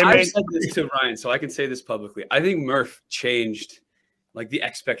 I've said this to Ryan, so I can say this publicly. I think Murph changed like the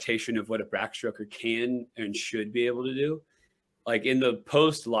expectation of what a backstroker can and should be able to do. Like in the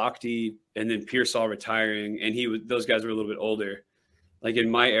post Lochte and then Pearsall retiring, and those guys were a little bit older. Like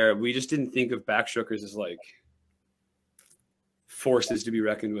in my era, we just didn't think of backstrokers as like forces to be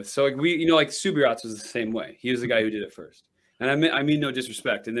reckoned with. So like like Subirats was the same way. He was the guy who did it first. And I mean no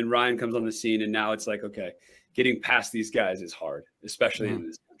disrespect. And then Ryan comes on the scene, and now it's like, okay, getting past these guys is hard, especially in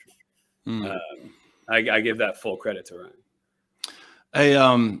this country. I give that full credit to Ryan. Hey,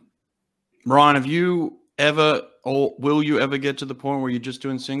 Ryan, have you ever, or will you ever get to the point where you're just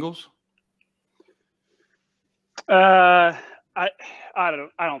doing singles? I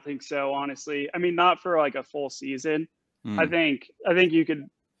don't think so, honestly. I mean, not for like a full season. I think you could.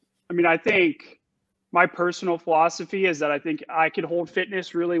 I mean, I think my personal philosophy is that I think I could hold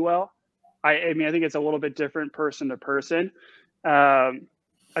fitness really well. I mean, I think it's a little bit different person to person. I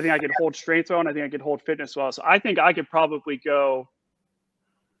think I could hold strength well, and I think I could hold fitness well. So I think I could probably go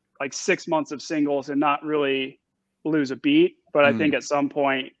like 6 months of singles and not really lose a beat. But I think at some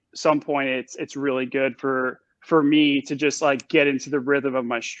point it's really good for me to just like get into the rhythm of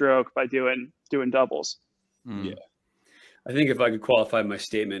my stroke by doing doubles. Yeah. I think if I could qualify my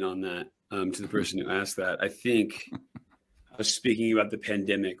statement on that to the person who asked that, I think I was speaking about the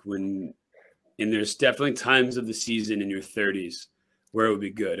pandemic and there's definitely times of the season in your 30s where it would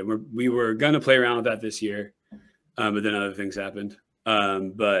be good. And we were going to play around with that this year, but then other things happened.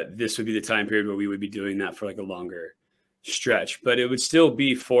 But this would be the time period where we would be doing that for like a longer stretch, but it would still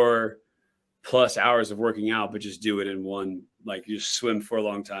be 4+ hours of working out, but just do it in one, like you just swim for a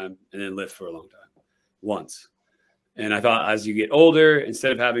long time and then lift for a long time once. And I thought as you get older,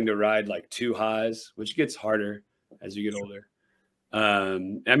 instead of having to ride like 2 highs, which gets harder as you get older. I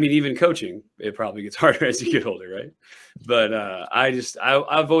mean, even coaching, it probably gets harder as you get older, right? But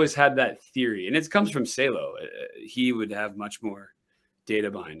I've always had that theory, and it comes from Salo. He would have much more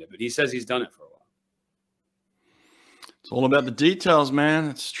data behind it, but he says he's done it for a while. It's all about the details, man.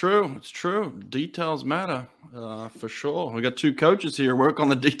 It's true. It's true. Details matter for sure. We got 2 coaches here work on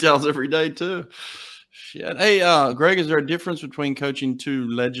the details every day too. Shit. Hey, Greg, is there a difference between coaching 2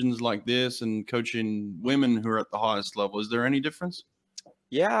 legends like this and coaching women who are at the highest level? Is there any difference?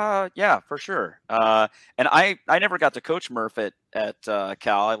 Yeah, for sure. And I never got to coach Murph at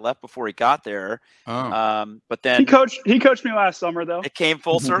Cal. I left before he got there. But then he coached me last summer though. It came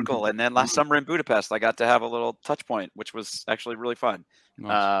full circle, and then last summer in Budapest, I got to have a little touch point, which was actually really fun.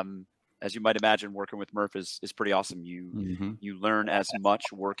 Nice. As you might imagine, working with Murph is pretty awesome. You learn as much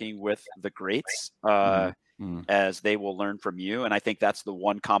working with the greats as they will learn from you, and I think that's the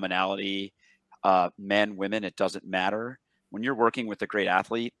one commonality. Men, women, it doesn't matter. When you're working with a great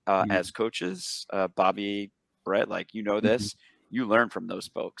athlete as coaches, Bobby, Brett, like this, you learn from those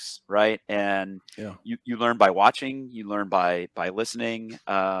folks, right? And you learn by watching, you learn by listening.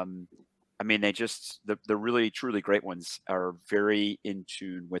 I mean, the really truly great ones are very in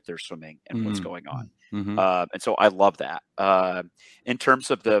tune with their swimming and what's going on. And so I love that. In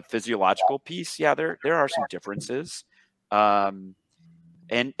terms of the physiological piece, there are some differences. And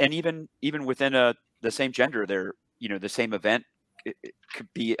even within the same gender, the same event it could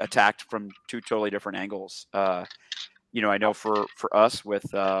be attacked from 2 totally different angles. I know for us with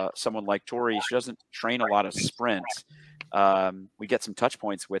someone like Tori, she doesn't train a lot of sprints. We get some touch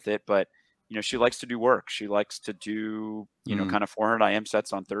points with it, but she likes to do work. She likes to do, kind of 400 IM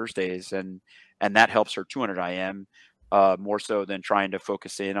sets on Thursdays, and that helps her 200 IM more so than trying to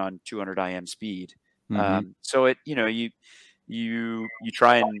focus in on 200 IM speed. So it, you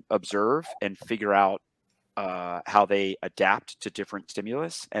try and observe and figure out how they adapt to different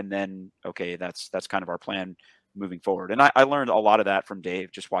stimulus, and then that's kind of our plan moving forward. And I learned a lot of that from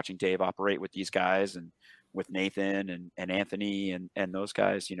Dave, just watching Dave operate with these guys and with Nathan and Anthony and those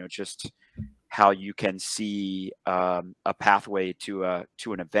guys, just how you can see a pathway to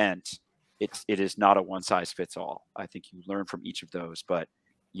an event. It is not a one size fits all. I think you learn from each of those, but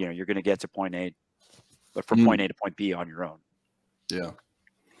you're going to get to point A, but from point A to point B on your own. Yeah.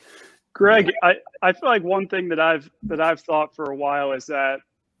 Greg, I feel like one thing that I've thought for a while is that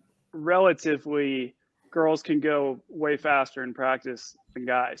relatively girls can go way faster in practice than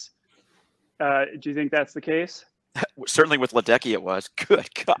guys. Do you think that's the case? Certainly with Ledecky it was. Good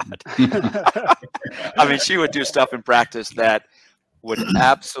God. I mean, she would do stuff in practice that would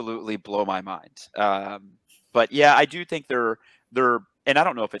absolutely blow my mind. But yeah, I do think they're, and I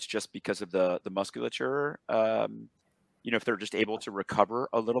don't know if it's just because of the musculature if they're just able to recover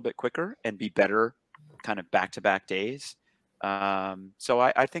a little bit quicker and be better kind of back-to-back days. So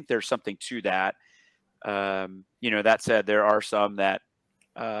I think there's something to that. That said, there are some that,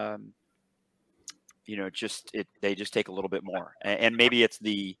 they just take a little bit more, and maybe it's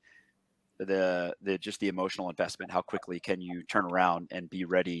the emotional investment. How quickly can you turn around and be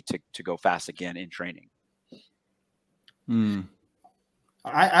ready to go fast again in training?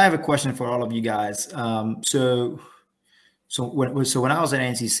 I have a question for all of you guys. So when I was at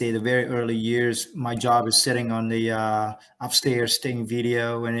NCAA, the very early years, my job is sitting on the upstairs, taking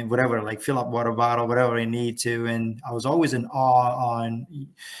video and whatever, like fill up water bottle, whatever I need to. And I was always in awe on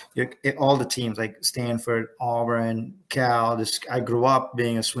all the teams, like Stanford, Auburn, Cal. I grew up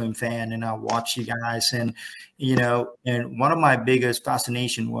being a swim fan, and I watched you guys. And and one of my biggest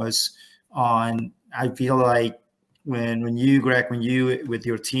fascination was I feel like when you, Greg, with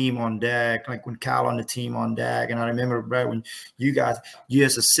your team on deck, like when Cal on the team on deck, and I remember, Brett, when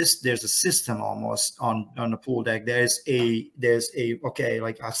there's a system almost on the pool deck. There's a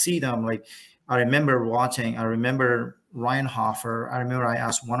like I see them, like I remember Ryan Hoffer. I remember I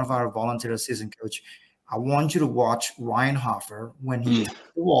asked one of our volunteer assistant coach, I want you to watch Ryan Hoffer when he took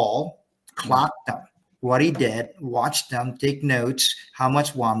the wall, clocked them, what he did, watch them, take notes, how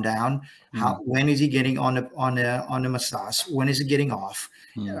much warm down, when is he getting on the massage, when is he getting off,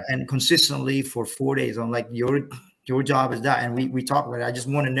 and consistently for 4 days. I'm like, your job is that, and we talk about it. I just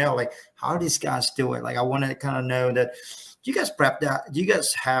want to know, like, how these guys do it. Like, I want to kind of know that. Do you guys prep that? Do you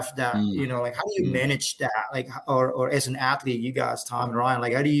guys have that? Like, how do you manage that? Like, or as an athlete, you guys, Tom and Ryan,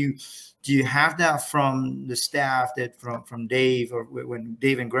 like, how do you have that from the staff, that from Dave, or when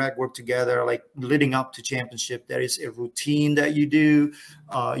Dave and Greg work together, like leading up to championship, there is a routine that you do,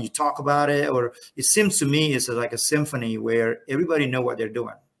 you talk about it, or it seems to me it's like a symphony where everybody know what they're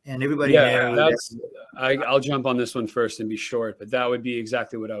doing and everybody knows. I'll jump on this one first and be short, but that would be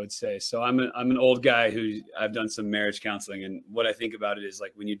exactly what I would say. So I'm an old guy who I've done some marriage counseling, and what I think about it is,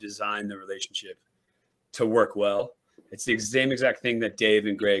 like, when you design the relationship to work well, it's the same exact thing that Dave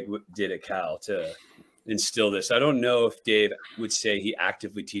and Greg did at Cal to instill this. I don't know if Dave would say he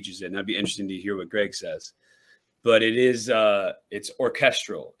actively teaches it, and that'd be interesting to hear what Greg says. But it is, it's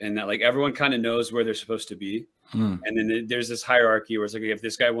orchestral, and that, like, everyone kind of knows where they're supposed to be. And then there's this hierarchy where it's like, if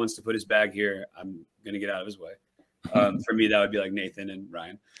this guy wants to put his bag here, I'm going to get out of his way. For me, that would be like Nathan and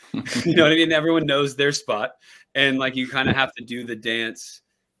Ryan. You know what I mean? Everyone knows their spot, and like, you kind of have to do the dance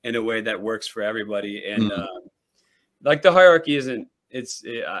in a way that works for everybody. And like, the hierarchy it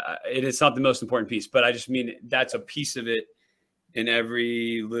is not the most important piece, but I just mean that's a piece of it, and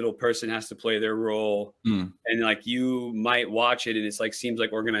every little person has to play their role. And like, you might watch it and it's like, seems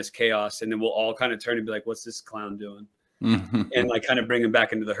like organized chaos, and then we'll all kind of turn and be like, what's this clown doing? And like, kind of bring him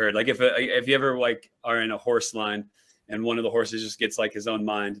back into the herd. Like, if you ever like are in a horse line and one of the horses just gets like his own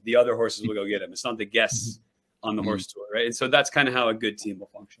mind, the other horses will go get him. It's not the guests on the horse tour, right? And so that's kind of how a good team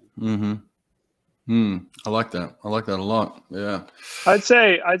will function. I like that. I like that a lot. Yeah. I'd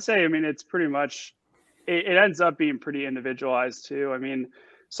say, I mean, it's pretty much, it ends up being pretty individualized too. I mean,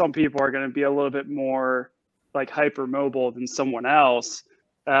 some people are going to be a little bit more like hyper mobile than someone else.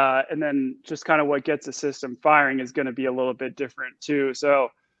 And then just kind of what gets the system firing is going to be a little bit different too. So,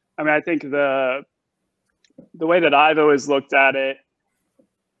 I mean, I think the way that I've always looked at it,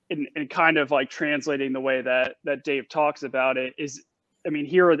 and kind of like translating the way that Dave talks about it is, I mean,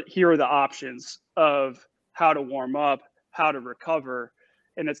 here are the options of how to warm up, how to recover.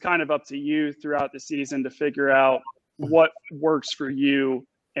 And it's kind of up to you throughout the season to figure out what works for you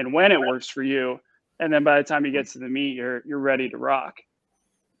and when it works for you. And then by the time you get to the meet, you're ready to rock.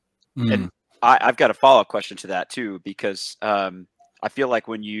 And I've got a follow-up question to that too, because I feel like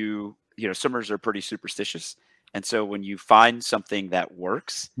when swimmers are pretty superstitious. And so when you find something that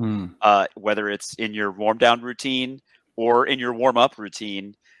works, whether it's in your warm down routine or in your warm up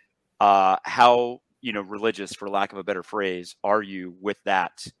routine, how religious, for lack of a better phrase, are you with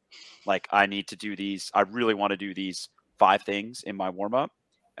that? Like, I need to do these. I really want to do these 5 things in my warm up,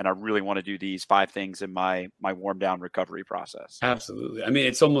 and I really want to do these 5 things in my warm down recovery process. Absolutely. I mean,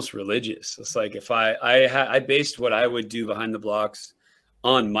 it's almost religious. It's like, if I based what I would do behind the blocks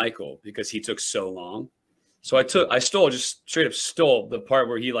on Michael, because he took so long. So I straight up stole the part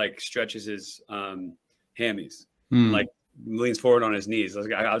where he like stretches his hammies, like leans forward on his knees. I was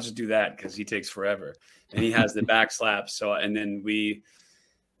like, I'll just do that because he takes forever, and he has the back slap. So, and then me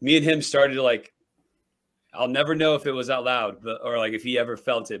and him started to like, I'll never know if it was out loud, or like if he ever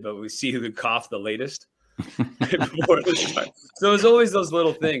felt it, but we see who could cough the latest before the start. So it was always those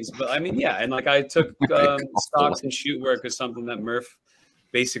little things. But I mean, yeah. And like, I took stocks and shoot work as something that Murph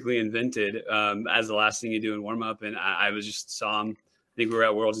basically invented as the last thing you do in warm up. And I was just saw him. I think we were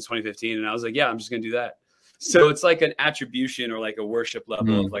at Worlds in 2015, and I was like, yeah, I'm just going to do that. So it's like an attribution or like a worship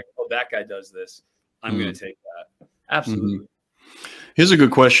level of like, oh, that guy does this. I'm going to take that. Absolutely. Here's a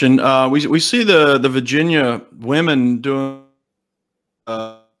good question. We see the Virginia women doing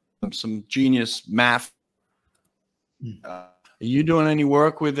some genius math. Are you doing any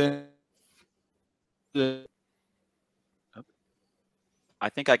work with it? I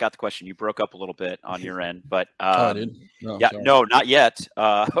think I got the question. You broke up a little bit on your end, but I did. No, yeah, sorry. no, not yet.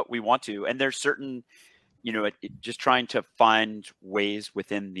 We want to, and there's certain, just trying to find ways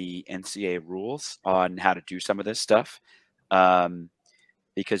within the NCAA rules on how to do some of this stuff,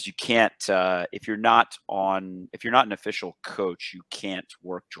 because you can't if you're not an official coach, you can't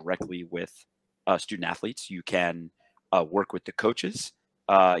work directly with student athletes. You can work with the coaches.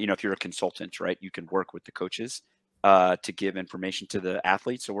 If you're a consultant, right, you can work with the coaches to give information to the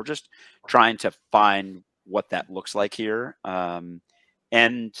athletes. So we're just trying to find what that looks like here.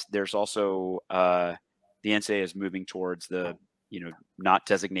 And there's also the NCAA is moving towards the, not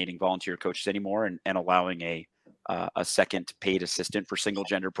designating volunteer coaches anymore and allowing a second paid assistant for single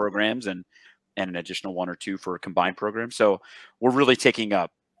gender programs and an additional one or two for combined programs. So we're really taking a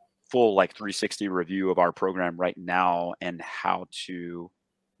full 360 review of our program right now and how to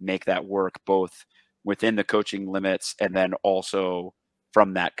make that work both within the coaching limits and then also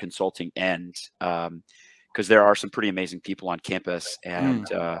from that consulting end, because there are some pretty amazing people on campus,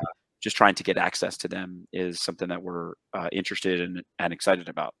 and just trying to get access to them is something that we're interested in and excited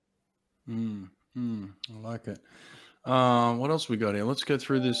about. I like it. What else we got here? Let's go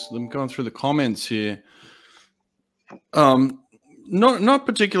through this. I'm going through the comments here. Not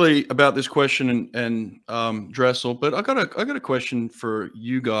particularly about this question and Dressel, but I got a question for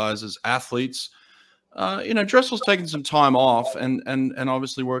you guys as athletes. Dressel's taken some time off and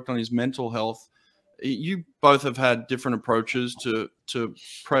obviously worked on his mental health. You both have had different approaches to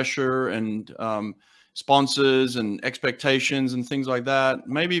pressure and sponsors and expectations and things like that.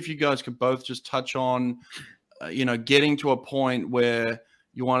 Maybe if you guys could both just touch on, getting to a point where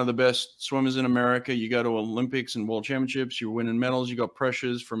you're one of the best swimmers in America. You go to Olympics and World Championships. You're winning medals. You got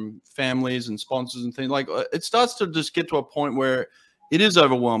pressures from families and sponsors and things. Like, it starts to just get to a point where it is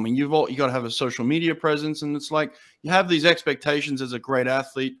overwhelming. You got to have a social media presence, and it's like you have these expectations as a great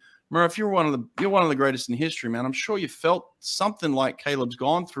athlete. Murph, you're one of the greatest in history, man. I'm sure you felt something like Caleb's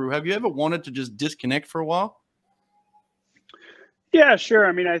gone through. Have you ever wanted to just disconnect for a while? Yeah, sure.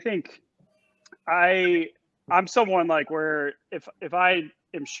 I mean, I think I'm someone where if I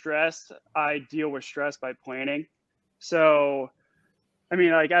am stressed, I deal with stress by planning. So, I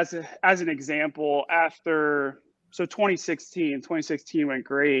mean, as an example, so 2016 went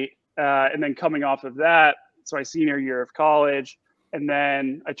great. And then coming off of that, so my senior year of college, and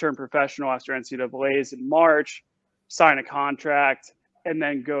then I turned professional after NCAA's in March, sign a contract, and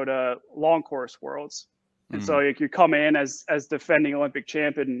then go to long course worlds. And so you come in as defending Olympic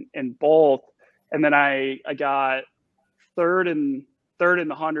champion in both. And then I got third in the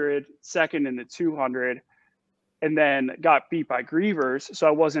 100, second in the 200, and then got beat by Grievers. So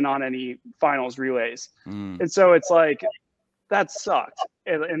I wasn't on any finals relays. And so it's that sucked.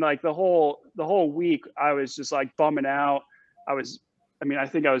 And the whole week I was just bumming out. I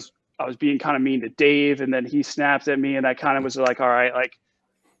think I was being kind of mean to Dave, and then he snapped at me, and I kind of was all right,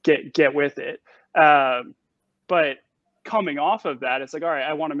 get with it. But coming off of that, it's all right,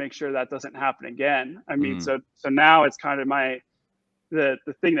 I want to make sure that doesn't happen again. I mean, so now it's kind of the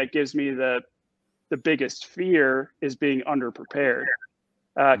thing that gives me the biggest fear is being underprepared,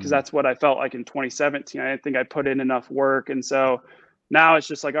 because that's what I felt like in 2017. I didn't think I put in enough work. And so now it's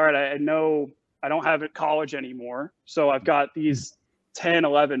just all right, I know I don't have it college anymore. So I've got these 10,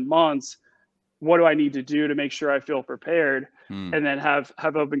 11 months. What do I need to do to make sure I feel prepared? And then have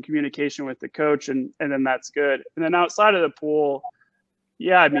open communication with the coach, and then that's good. And then outside of the pool,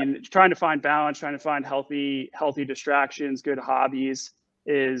 yeah, I mean, trying to find balance, trying to find healthy distractions, good hobbies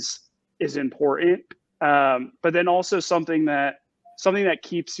is important. But then also something that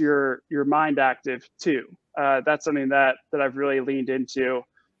keeps your mind active too. That's something that I've really leaned into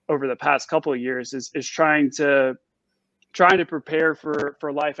over the past couple of years is trying to prepare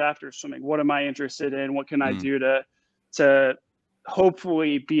for life after swimming. What am I interested in? What can I do to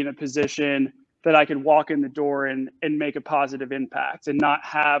hopefully be in a position that I can walk in the door and make a positive impact, and not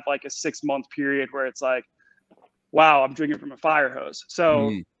have a 6-month period where it's wow, I'm drinking from a fire hose.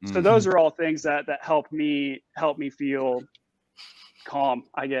 So those are all things that help me feel calm,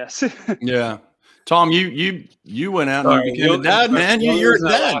 I guess. Yeah. Tom, you went out and you became a dad, man. You're a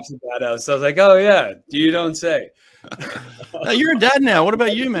dad. So I was like, oh yeah, you don't say. Now, you're a dad now. What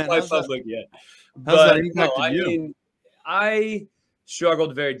about you, man? How's that impacted you? mean, I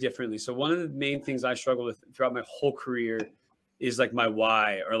struggled very differently. So one of the main things I struggled with throughout my whole career is like my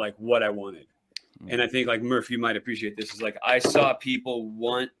why, or like what I wanted. And I think like Murph, you might appreciate this, is like I saw people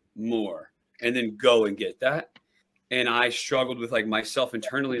want more and then go and get that. And I struggled with like myself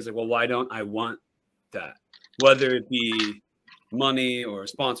internally. Is like, well, why don't I want that? Whether it be money or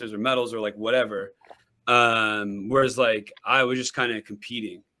sponsors or medals or like whatever. Whereas like I was just kind of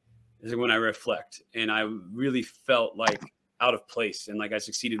competing is when I reflect, and I really felt like out of place, and like I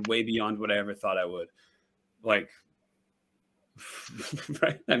succeeded way beyond what I ever thought I would. Like,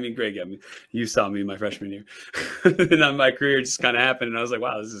 right? I mean, Greg, you saw me my freshman year, and then my career just kind of happened, and I was like,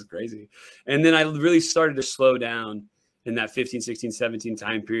 wow, this is crazy. And then I really started to slow down in that 15, 16, 17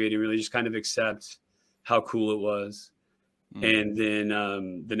 time period, and really just kind of accept how cool it was. And then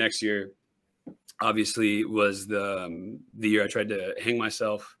the next year, obviously, was the year I tried to hang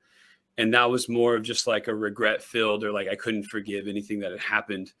myself. And that was more of just like a regret filled, or like I couldn't forgive anything that had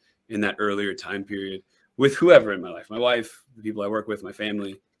happened in that earlier time period with whoever in my life, my wife, the people I work with, my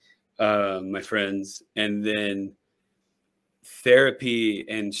family, my friends, and then therapy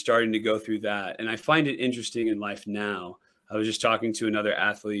and starting to go through that. And I find it interesting in life now. I was just talking to another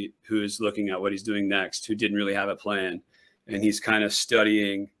athlete who is looking at what he's doing next, who didn't really have a plan. And he's kind of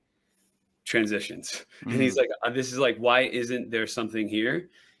studying transitions. And he's like, this is like, why isn't there something here?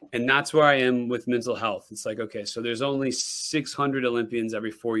 And that's where I am with mental health. It's like, okay, so there's only 600 Olympians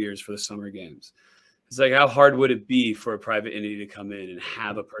every 4 years for the Summer Games. It's like, how hard would it be for a private entity to come in and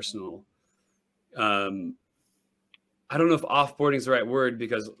have a personal, I don't know if offboarding is the right word,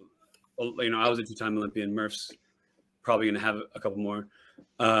 because, you know, I was a 2-time Olympian. Murph's probably going to have a couple more.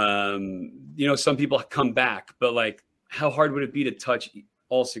 You know, some people come back, but like, how hard would it be to touch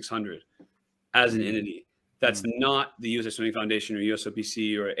all 600 as an entity? That's not the USA Swimming Foundation or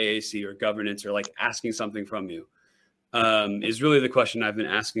USOPC or AAC or governance, or like asking something from you, is really the question I've been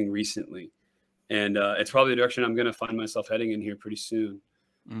asking recently. And it's probably the direction I'm going to find myself heading in here pretty soon.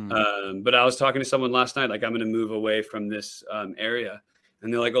 But I was talking to someone last night, like, I'm going to move away from this area.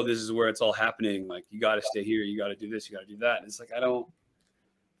 And they're like, oh, this is where it's all happening. Like, you got to stay here. You got to do this. You got to do that. And it's like, I don't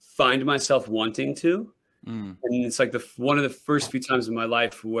find myself wanting to. And it's like one of the first few times in my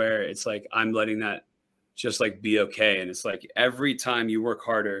life where it's like, I'm letting that just like be okay. And it's like, every time you work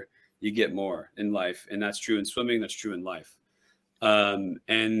harder, you get more in life. And that's true in swimming. That's true in life. And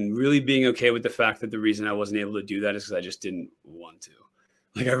really being okay with the fact that the reason I wasn't able to do that is because I just didn't want to.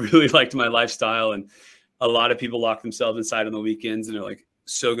 Like, I really liked my lifestyle, and a lot of people lock themselves inside on the weekends and are like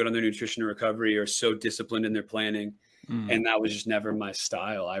so good on their nutrition and recovery, or so disciplined in their planning. And that was just never my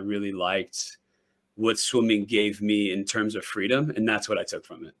style. I really liked what swimming gave me in terms of freedom. And that's what I took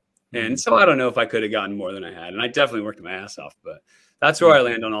from it. And so I don't know if I could have gotten more than I had. And I definitely worked my ass off, but that's where I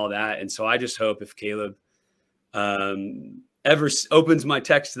land on all that. And so I just hope if Caleb ever opens my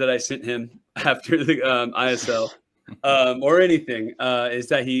text that I sent him after the ISL or anything, is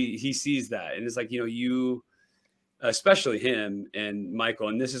that he sees that. And it's like, you know, you, especially him and Michael,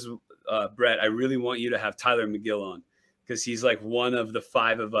 and this is Brett, I really want you to have Tyler McGill on, because he's like one of the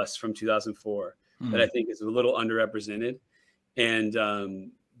 5 of us from 2004 that I think is a little underrepresented. And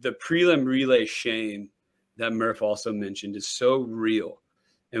the prelim relay shame that Murph also mentioned is so real.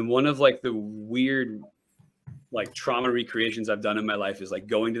 And one of like the weird like trauma recreations I've done in my life is like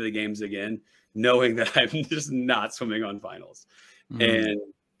going to the games again, knowing that I'm just not swimming on finals and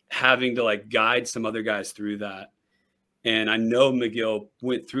having to like guide some other guys through that. And I know McGill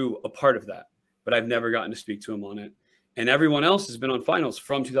went through a part of that, but I've never gotten to speak to him on it. And everyone else has been on finals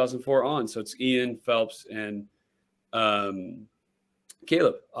from 2004 on. So it's Ian, Phelps, and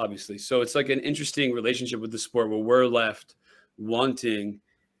Caleb, obviously. So it's like an interesting relationship with the sport where we're left wanting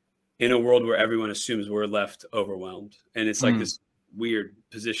in a world where everyone assumes we're left overwhelmed. And it's like this weird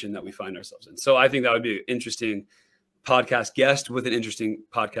position that we find ourselves in. So I think that would be an interesting podcast guest with an interesting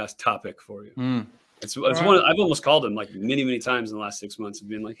podcast topic for you. It's one I've almost called him like many, many times in the last 6 months and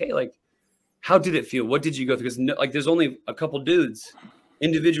been like, hey, like, how did it feel? What did you go through? Because like, there's only a couple dudes,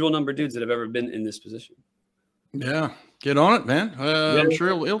 individual number dudes that have ever been in this position. Yeah. Get on it, man. I'm sure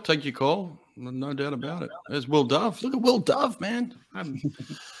he'll take your call. No doubt about it. There's Will Dove. Look at Will Dove, man.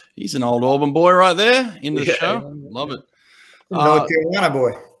 He's an old Auburn boy right there in the show. Love it. North Carolina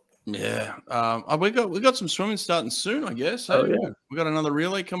boy. Yeah. We got some swimming starting soon, I guess. Oh, Hey, yeah. We got another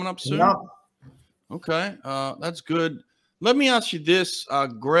relay coming up soon. Yeah. Okay. That's good. Let me ask you this,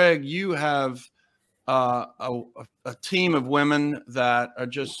 Greg. You have a team of women that are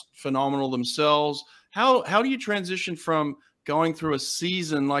just phenomenal themselves. How do you transition from going through a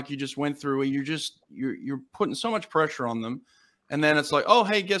season like you just went through, where you're putting so much pressure on them. And then it's like, oh,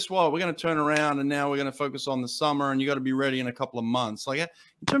 hey, guess what? We're going to turn around and now we're going to focus on the summer and you got to be ready in a couple of months. Like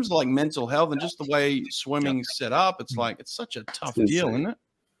in terms of like mental health and just the way swimming's set up, it's like, it's such a tough deal, isn't it?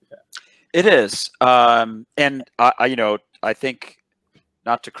 It is. And I think,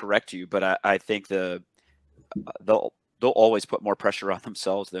 not to correct you, but I think they'll always put more pressure on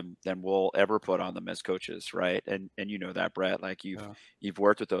themselves than we'll ever put on them as coaches. Right. And you know that, Brett, like you've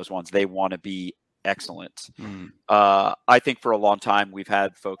worked with those ones. They want to be excellent. I think for a long time we've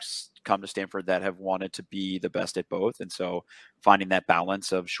had folks come to Stanford that have wanted to be the best at both, and so finding that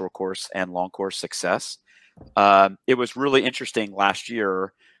balance of short course and long course success. It was really interesting last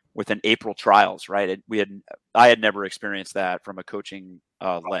year with an April trials, right? I had never experienced that from a coaching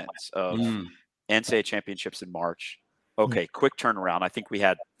lens of NCAA championships in March. Okay, quick turnaround. I think we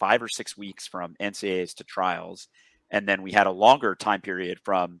had 5 or 6 weeks from NCAAs to trials, and then we had a longer time period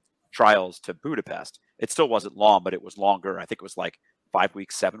from trials to Budapest. It still wasn't long, but it was longer. I think it was like 5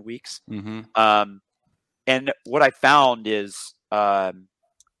 weeks, 7 weeks. And what I found is I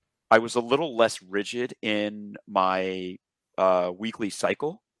was a little less rigid in my weekly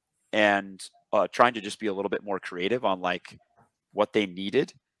cycle, and trying to just be a little bit more creative on like what they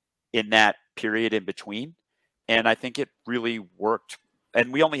needed in that period in between. And I think it really worked.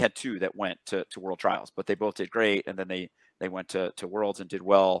 And we only had 2 that went to World Trials, but they both did great. And then they went to Worlds and did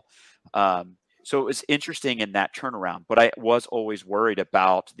well. So it was interesting in that turnaround, but I was always worried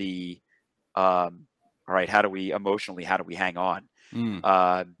about the, all right, how do we hang on?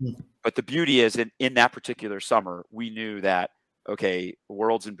 But the beauty is in that particular summer, we knew that, okay,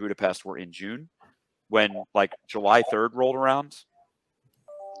 Worlds in Budapest were in June. When like July 3rd rolled around,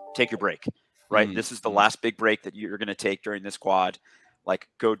 take your break, right? This is the last big break that you're going to take during this quad. Like,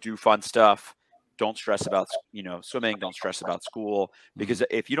 go do fun stuff. Don't stress about, swimming. Don't stress about school, because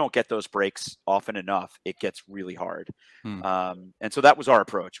if you don't get those breaks often enough, it gets really hard. And so that was our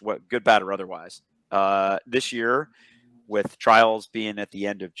approach, what good, bad, or otherwise. This year, with trials being at the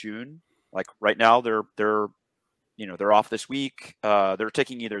end of June, like right now, they're off this week. They're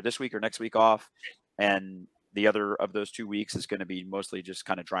taking either this week or next week off, and the other of those 2 weeks is going to be mostly just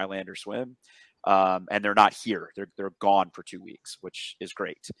kind of dry land or swim. And they're not here. They're gone for 2 weeks, which is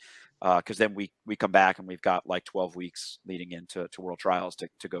great. Because then we come back and we've got like 12 weeks leading into World Trials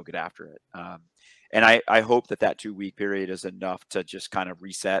to go get after it. And I hope that 2 week period is enough to just kind of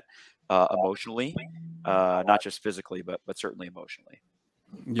reset emotionally, not just physically, but certainly emotionally.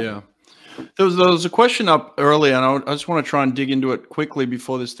 Yeah. There was a question up earlier, and I just want to try and dig into it quickly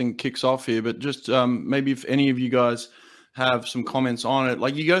before this thing kicks off here. But just maybe if any of you guys have some comments on it.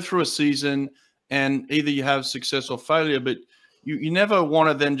 Like, you go through a season and either you have success or failure, but you never want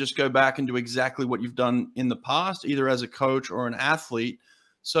to then just go back and do exactly what you've done in the past, either as a coach or an athlete.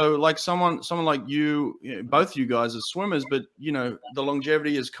 So like someone like you, both you guys as swimmers, but, the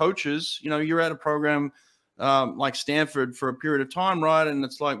longevity as coaches, you're at a program like Stanford for a period of time, right? And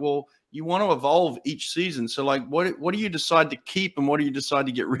it's like, well, you want to evolve each season. So like, what do you decide to keep and what do you decide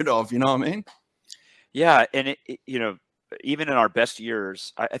to get rid of? You know what I mean? Yeah. And even in our best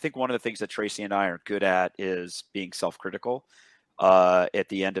years, I think one of the things that Tracy and I are good at is being self-critical. At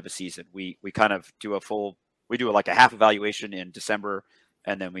the end of a season, we kind of do like a half evaluation in December,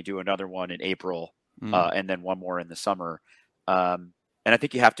 and then we do another one in April, and then one more in the summer. And I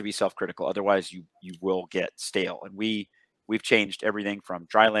think you have to be self-critical, otherwise you will get stale. And we've changed everything from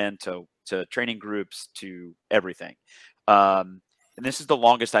dry land to training groups to everything. And this is the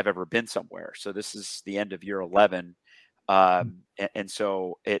longest I've ever been somewhere. So this is the end of year 11. And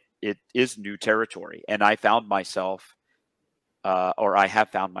so it is new territory. And I found myself, I have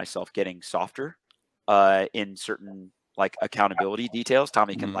found myself getting softer in certain like accountability details.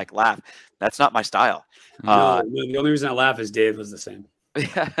 Tommy can like laugh. That's not my style. No, the only reason I laugh is Dave was the same.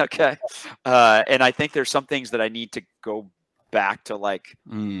 Yeah. Okay. And I think there's some things that I need to go back to, like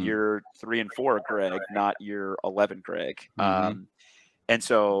year 3 and 4, Greg, not year 11, Greg. And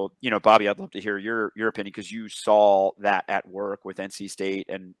so, Bobby, I'd love to hear your opinion, because you saw that at work with NC State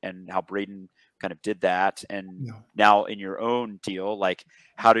and how Braden kind of did that. And now in your own deal, like,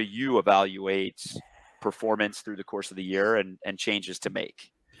 how do you evaluate performance through the course of the year and changes to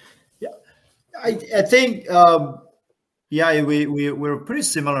make? Yeah, I think, we're pretty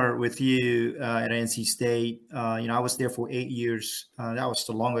similar with you at NC State. I was there for 8 years. That was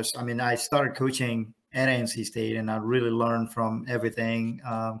the longest. I mean, I started coaching at NC State, and I really learned from everything.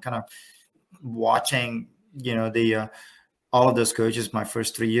 Kind of watching, all of those coaches. My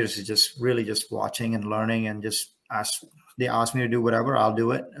first 3 years is just really just watching and learning, and just they ask me to do whatever, I'll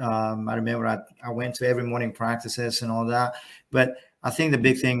do it. I remember I went to every morning practices and all that. But I think the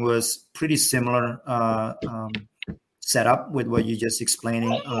big thing was pretty similar setup with what you just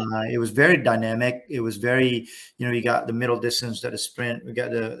explaining. It was very dynamic. It was very, you got the middle distance, that the sprint, we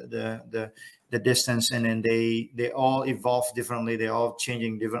got the distance, and then they all evolve differently. They're all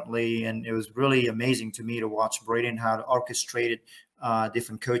changing differently. And it was really amazing to me to watch Braden, how to orchestrate it,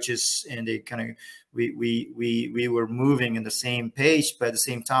 different coaches, and they kind of, we were moving in the same pace, but at the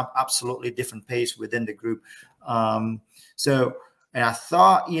same time, absolutely different pace within the group. So, and I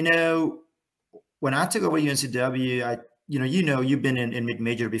thought, when I took over UNCW, you've been in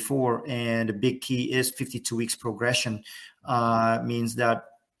mid-major before, and the big key is 52 weeks progression. Means that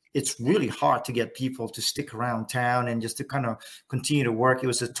it's really hard to get people to stick around town and just to kind of continue to work. It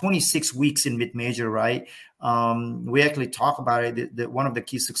was a 26 weeks in mid-major, right? We actually talk about it. That one of the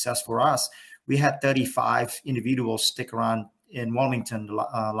key success for us, we had 35 individuals stick around in Wilmington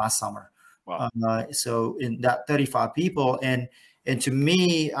last summer. Wow. So in that 35 people, and to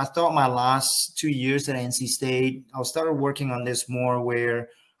me, I thought my last 2 years at NC State, I started working on this more where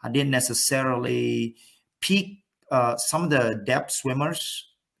I didn't necessarily peak some of the depth swimmers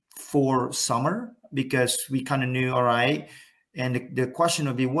for summer, because we kind of knew, all right. And the question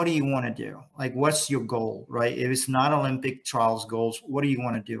would be, what do you want to do? Like, what's your goal, right? If it's not Olympic trials goals, what do you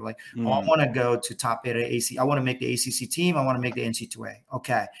want to do? Like, I want to go to top 8 at AC. I want to make the ACC team. I want to make the NC2A.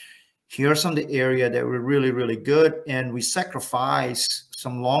 Okay. Here are some of the area that were really, really good. And we sacrifice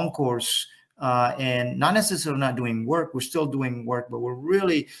some long course and not necessarily not doing work. We're still doing work, but we're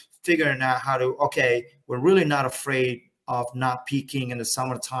really figuring out how to, we're really not afraid of not peaking in the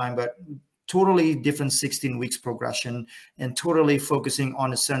summertime, but totally different 16 weeks progression, and totally focusing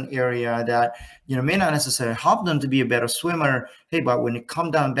on a certain area that, may not necessarily help them to be a better swimmer. Hey, but when it come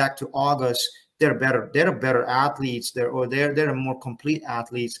down back to August, they're better athletes. They're more complete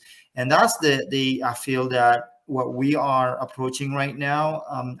athletes. And that's I feel that what we are approaching right now,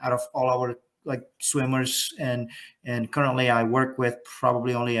 out of all our swimmers, and currently I work with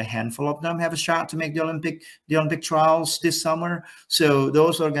probably only a handful of them have a shot to make the Olympic trials this summer. So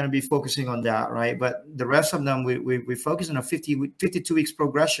those are going to be focusing on that, right? But the rest of them, we focus on a 52 weeks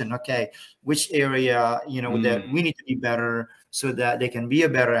progression. Okay, which area that we need to be better so that they can be a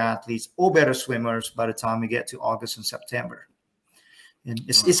better athletes or better swimmers by the time we get to August and September. And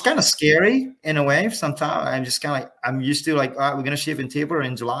it's kind of scary in a way. Sometimes I'm just kind of I'm used to all right, we're going to shift and taper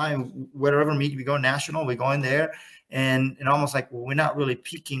in July, wherever meet we go national, we go in there, and almost we're not really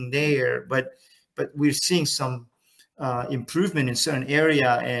peaking there, but we're seeing some improvement in certain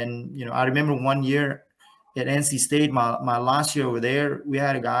area. And I remember one year at NC State, my last year over there, we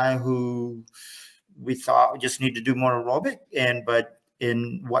had a guy who we thought we just need to do more aerobic, but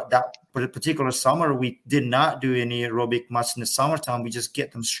in that particular summer, we did not do any aerobic much in the summertime. We just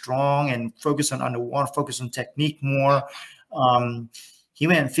get them strong and focus on underwater, focus on technique more. He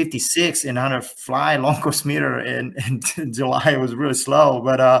went 56 in 100 fly long course meter, and in July it was really slow.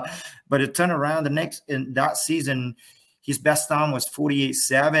 But it turned around in that season. His best time was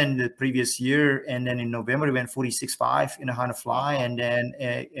 48.7 the previous year, and then in November he went 46.5 in 100 fly, and then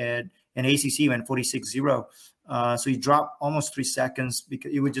in ACC went 46.0. So he dropped almost 3 seconds,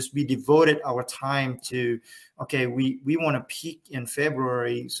 because it would just be devoted our time to, we want to peak in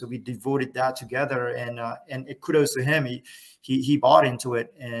February. So we devoted that together, and it kudos to him. He bought into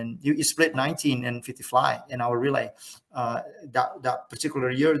it, and he split 19 and 50 fly in our relay that particular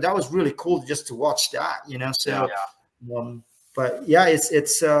year. That was really cool just to watch that, so, yeah. But yeah,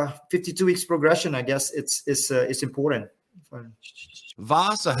 it's 52 weeks progression. I guess it's important.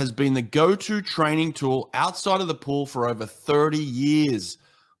 Vasa has been the go-to training tool outside of the pool for over 30 years.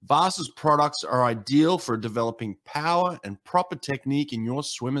 Vasa's products are ideal for developing power and proper technique in your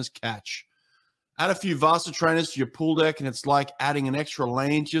swimmer's catch. Add a few Vasa trainers to your pool deck, and it's like adding an extra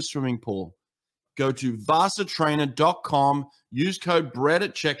lane to your swimming pool. Go to vasatrainer.com, use code BREAD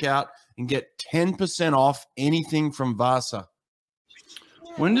at checkout, and get 10% off anything from Vasa.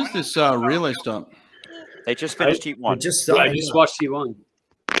 When does this relay start? They just finished Heat 1. I just watched Heat 1.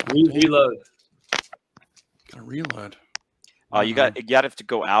 Reload. Gotta reload. You got to have to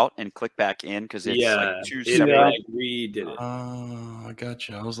go out and click back in, because it's two separate. We did it. Oh, I got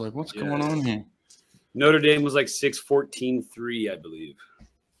you. I was like, what's going on here? Notre Dame was 6:14.3, I believe.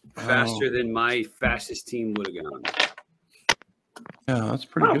 Faster than my fastest team would have gone. Yeah, that's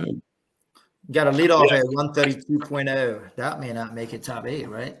pretty good. Got to lead off at 132.0. That may not make it top 8,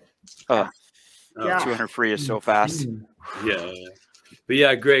 right? 200 free is so fast. Yeah. But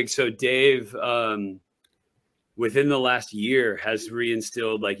yeah, Greg, so Dave, within the last year, has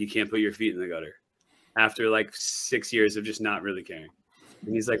reinstilled you can't put your feet in the gutter. after like 6 years of just not really caring.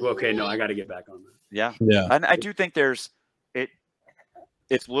 And he's like, well, okay, no, I got to get back on that. Yeah. Yeah. And I do think it's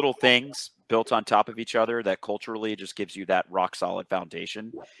little things built on top of each other that culturally just gives you that rock solid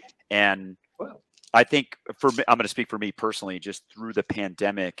foundation. And I think for me, I'm going to speak for me personally, just through the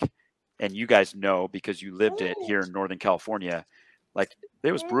pandemic, and you guys know because you lived it here in Northern California, like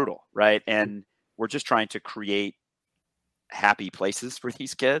it was brutal, right? And we're just trying to create happy places for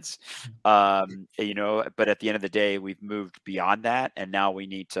these kids, but at the end of the day, we've moved beyond that, and now we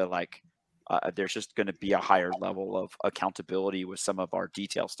need to there's just going to be a higher level of accountability with some of our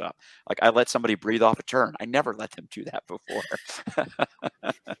detail stuff. Like I let somebody breathe off a turn. I never let them do that before.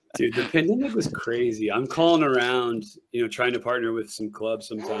 Dude, the pandemic was crazy. I'm calling around, trying to partner with some clubs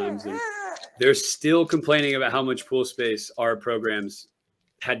sometimes, and they're still complaining about how much pool space our programs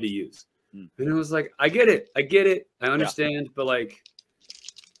had to use. And I was like, I get it. I understand. Yeah. But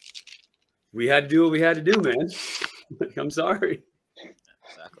we had to do what we had to do, man. I'm sorry.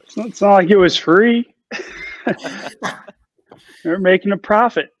 Exactly. It's not like it was free. They're making a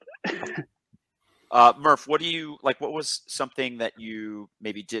profit. Murph, what was something that you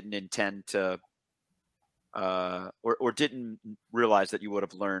maybe didn't intend to or didn't realize that you would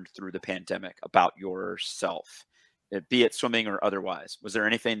have learned through the pandemic about yourself, be it swimming or otherwise? Was there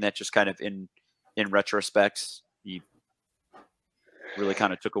anything that just kind of in retrospect you really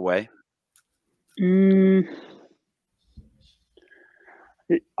kind of took away?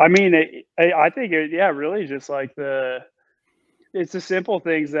 I mean, I think really just like it's the simple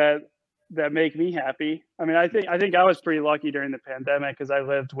things that make me happy. I mean, I think I was pretty lucky during the pandemic because I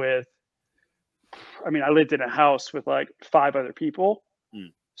lived in a house with like 5 other people.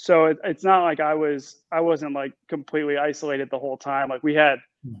 So it's not like I wasn't like completely isolated the whole time. Like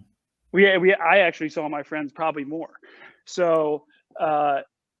I actually saw my friends probably more. So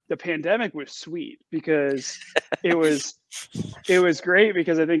the pandemic was sweet because it was great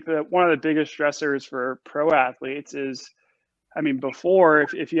because I think that one of the biggest stressors for pro athletes is, before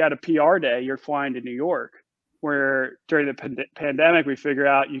if you had a PR day, you're flying to New York, where during the pandemic, we figured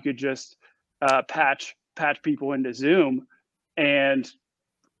out you could just patch people into Zoom and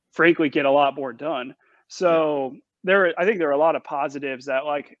frankly get a lot more done. So I think there are a lot of positives that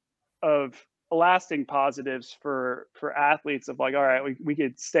of lasting positives for athletes of all right, we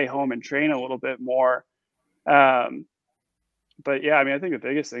could stay home and train a little bit more. But yeah, I think the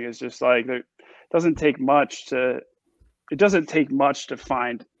biggest thing is just it doesn't take much to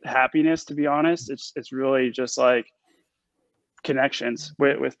find happiness, to be honest. It's really just connections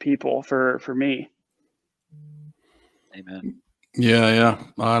with people for me. Amen. Yeah,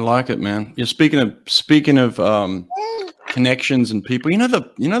 I like it, man. Yeah, speaking of connections and people, you know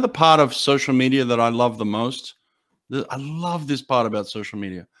the part of social media that I love the most. I love this part about social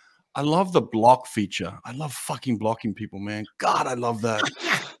media. I love the block feature. I love fucking blocking people, man. God, I love that.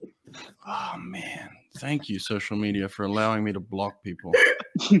 Oh man, thank you, social media, for allowing me to block people.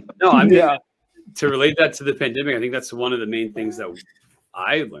 No, to relate that to the pandemic, I think that's one of the main things that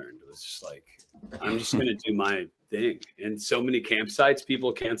I learned was just I'm just going to do my thing. And so many campsites,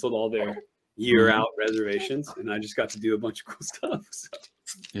 people canceled all their year-out reservations, and I just got to do a bunch of cool stuff. So.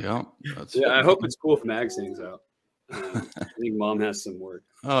 Yeah, I hope it's cool if Mag sings out. I think Mom has some work.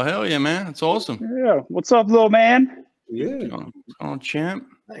 Oh hell yeah, man! It's awesome. Yeah, what's up, little man? Yeah, on champ.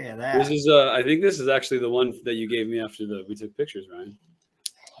 Look at that. This is I think this is actually the one that you gave me after we took pictures, Ryan.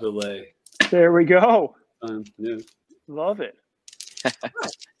 The lay. There we go. Yeah. Love it.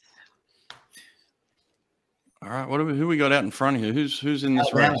 All right, who we got out in front of you? Who's in this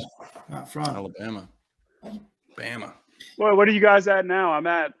Alabama. race? Out front. Alabama. Bama. Well, what are you guys at now? I'm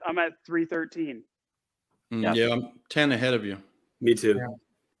at 313. Yeah, I'm 10 ahead of you. Me too. Yeah.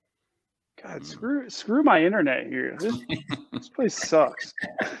 God, screw my internet here. This place sucks.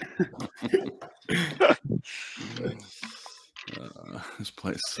 This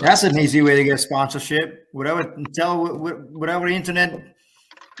place sucks. That's an easy way to get sponsorship. Whatever internet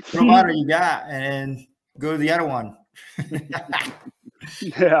provider you got, and go to the other one.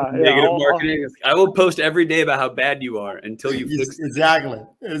 Negative marketing. I will post every day about how bad you are until you fix it. Exactly.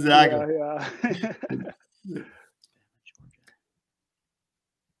 Yeah.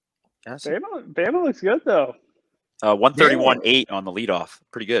 Bama looks good though. 131.8 on the leadoff.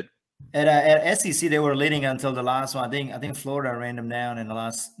 Pretty good. At SEC, they were leading until the last one. I think Florida ran them down in the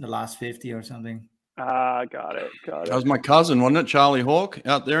last 50 or something. Got it. That was my cousin, wasn't it? Charlie Hawk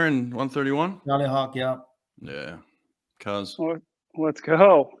out there in 131. Charlie Hawk, yeah. Yeah, cuz. Let's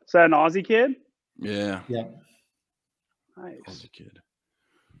go. Is that an Aussie kid? Yeah. Yeah. Nice. Aussie kid.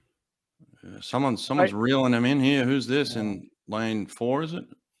 Yeah, someone's reeling him in here. Who's this in lane 4? Is it?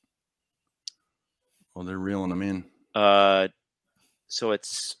 Well, they're reeling them in. So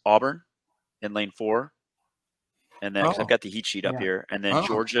it's Auburn in lane 4. And then 'cause I've got the heat sheet up here. And then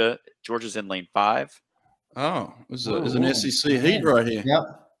Georgia's in lane 5. Oh, there's an SEC heat right here. Yep.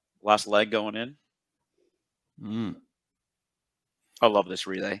 Last leg going in. I love this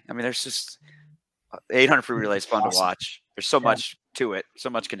relay. I mean, there's just 800 free relay is fun to watch. There's so much to it. So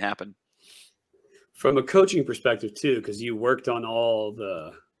much can happen. From a coaching perspective too, because you worked on all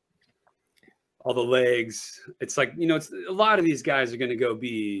the legs. It's like, it's a lot of these guys are going to go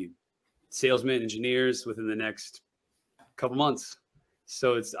be salesmen, engineers within the next couple months.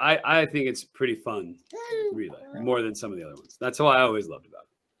 So I think it's pretty fun relay, more than some of the other ones. That's what I always loved about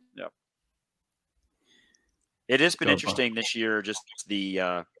it. Yep. It has been interesting this year, just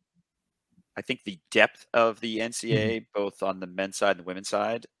I think the depth of the NCAA, both on the men's side and the women's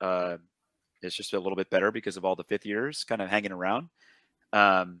side, is just a little bit better because of all the fifth years kind of hanging around.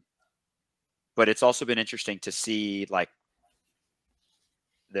 But it's also been interesting to see like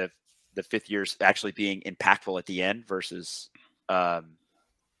the fifth years actually being impactful at the end versus,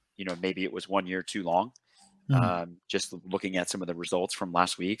 maybe it was 1 year too long. Just looking at some of the results from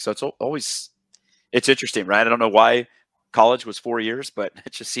last week. So it's interesting, right? I don't know why college was 4 years, but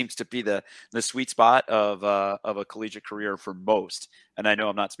it just seems to be the sweet spot of a collegiate career for most. And I know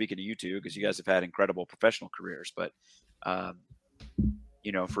I'm not speaking to you two because you guys have had incredible professional careers, but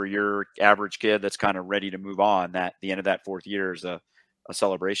for your average kid that's kind of ready to move on, that the end of that fourth year is a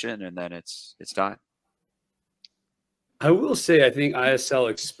celebration, and then it's time. I will say, I think ISL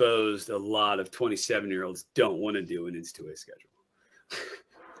exposed a lot of 27-year-olds don't want to do an NCAA schedule.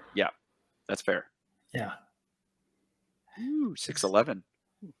 Yeah, that's fair. Yeah. Ooh, 6'11".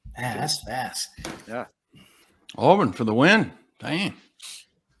 Man, that's fast. Yeah. Auburn for the win. Damn.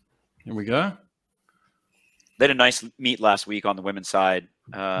 Here we go. They had a nice meet last week on the women's side.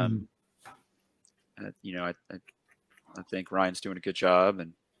 I think Ryan's doing a good job,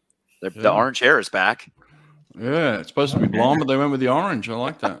 and the orange hair is back. Yeah, it's supposed to be blonde, but they went with the orange. I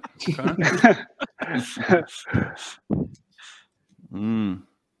like that. Okay.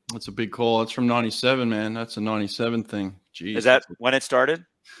 That's a big call. That's from 97, man. That's a 97 thing. Jeez. Is that when it started?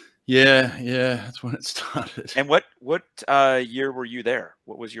 Yeah, that's when it started. And what year were you there?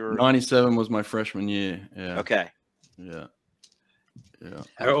 What was your 97 was my freshman year. Yeah. Okay. Yeah.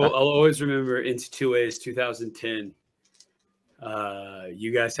 I'll always remember NCAA's 2010.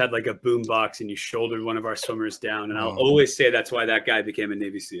 You guys had like a boom box and you shouldered one of our swimmers down, and I'll always say that's why that guy became a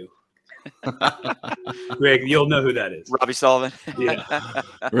Navy SEAL. Greg, you'll know who that is. Robbie Sullivan. Yeah.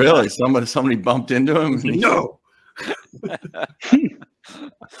 Really? Somebody bumped into him? No.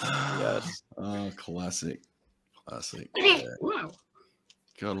 Yes. Oh, classic. Yeah. Wow.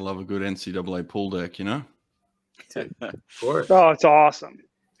 Gotta love a good NCAA pool deck, Of course. Oh, it's awesome.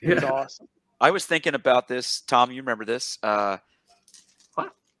 It's awesome. I was thinking about this, Tom. You remember this?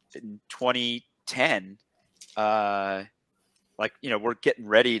 In 2010, we're getting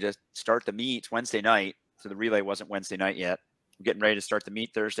ready to start the meet Wednesday night. So the relay wasn't Wednesday night yet. We're getting ready to start the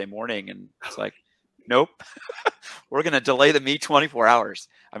meet Thursday morning, and it's like, nope, we're going to delay the meet 24 hours.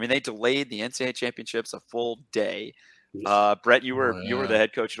 I mean, they delayed the NCAA championships a full day. Brett, you were the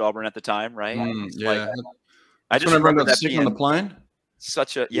head coach at Auburn at the time, right? Yeah. I just remember that sick on the plane.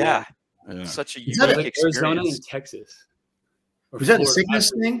 Such a such a unique experience. Arizona and Texas. Was that a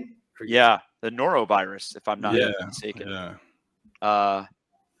sickness thing? Yeah, the norovirus, if I'm not mistaken. Yeah.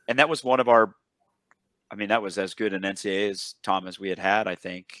 And that was one of our. I mean, that was as good an NCAA as Tom as we had, I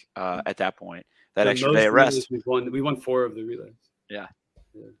think, at that point. That extra day of rest. We won 4 of the relays. Yeah.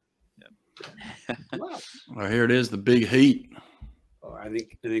 Wow. Well, here it is, the big heat. Oh, I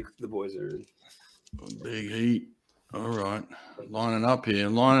think the boys are in. Big heat. All right, lining up here.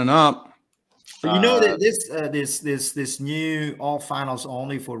 But that this new all finals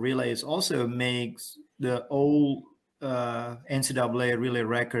only for relays also makes the old NCAA relay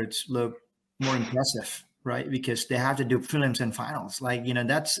records look more impressive, right? Because they have to do prelims and finals. Like,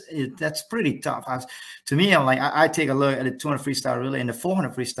 that's pretty tough. To me, I take a look at the 200 freestyle relay and the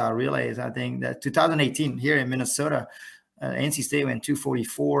 400 freestyle relays. I think that 2018 here in Minnesota, NC State went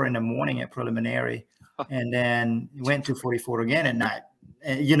 244 in the morning at preliminary, and then went 244 again at night.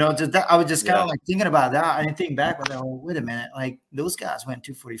 And, I was just kind of like thinking about that. I didn't think back, but wait a minute, like those guys went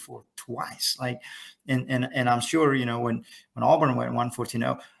 244 twice. Like, and I'm sure, when Auburn went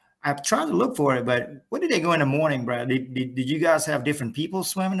 114.0, I've tried to look for it, but what did they go in the morning, Brad? Did you guys have different people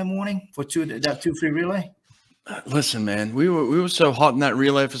swim in the morning for that 2 free relay? Listen, man, we were so hot in that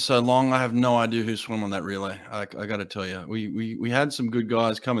relay for so long. I have no idea who swam on that relay. I got to tell you, we had some good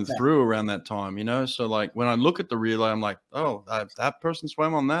guys coming through around that time, So like when I look at the relay, I'm like, oh, that person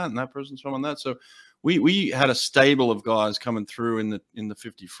swam on that and that person swam on that. So we had a stable of guys coming through in the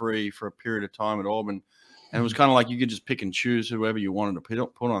 50 free for a period of time at Auburn, and it was kind of like you could just pick and choose whoever you wanted to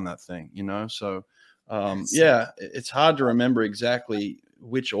put on that thing, you know. So it's hard to remember exactly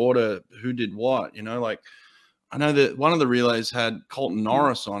which order who did what, you know. Like I know that one of the relays had Colton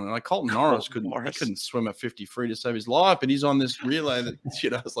Norris on, and like Colton Norris couldn't swim a 50 free to save his life, but he's on this relay that, you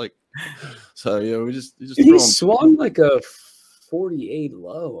know, it's like, so yeah, we just he swung like a 48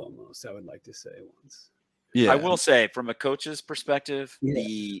 low almost, I would like to say once. Yeah, I will say from a coach's perspective,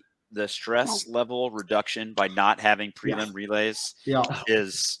 the stress level reduction by not having prelim relays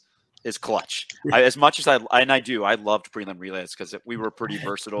is clutch. As much as I loved prelim relays because we were pretty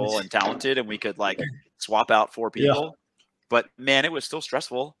versatile and talented, and we could like swap out 4 people. Yeah. But man, it was still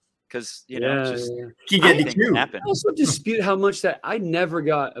stressful because anything happen. I also dispute how much that I never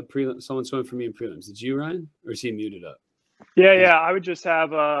got a prelim. Someone swimming for me in prelims. Did you, Ryan, or is he muted up? Yeah. I would just have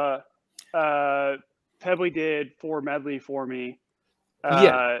Pebley did 4 medley for me.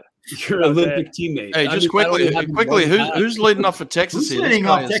 Your Olympic teammate. Hey, just quickly, who's leading off for Texas here? Leading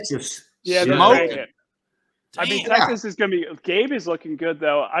off Texas. Yeah, I mean, Texas is going to be. Gabe is looking good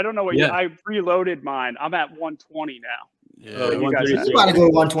though. I don't know what I reloaded mine. I'm at 120 now. Yeah, you guys about to go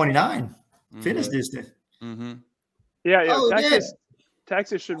 129. Finish distance. Mm-hmm. Yeah.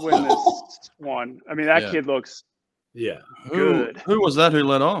 Texas should win this one. I mean, that kid looks good. Who was that who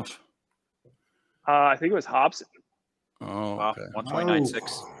led off? I think it was Hobson. Oh, okay.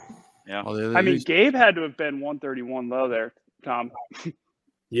 129.6. Yeah. I mean, Gabe had to have been 131 low there, Tom.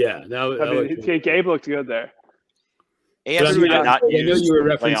 Yeah. Gabe looked good there. ASU did not use. I know you were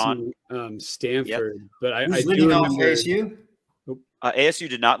referencing Stanford, but I do remember ASU. ASU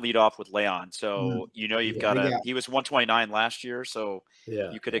did not lead off with Leon, so you've got he was 129 last year, so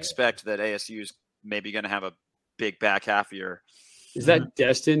you could expect that ASU is maybe going to have a big back half year. Is that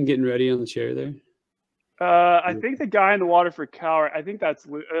Destin getting ready on the chair there? I think the guy in the water for Cal, I think that's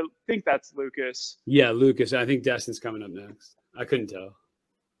Lucas. Yeah, Lucas. I think Destin's coming up next. I couldn't tell.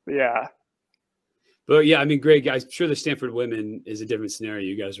 Yeah. But yeah, I mean, great guys. I'm sure the Stanford women is a different scenario.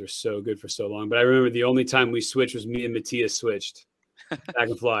 You guys were so good for so long. But I remember the only time we switched was me and Matthias switched back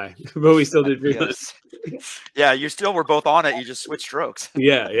and fly. But we still did freelance. Yeah, you still were both on it. You just switched strokes.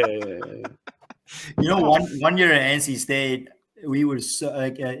 Yeah. You know, one year at NC State, we were I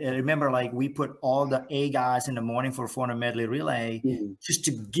remember like we put all the A guys in the morning for 400 medley relay just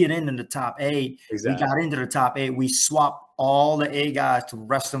to get in the top 8. Exactly. We got into the top 8. We swapped all the A guys to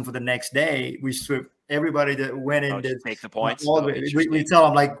rest them for the next day. We swept everybody that went in. To make the points. We tell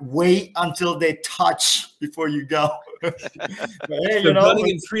them like wait until they touch before you go. But, hey, running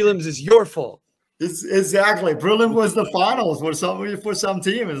in prelims is your fault. It's exactly. Prelim was the finals for some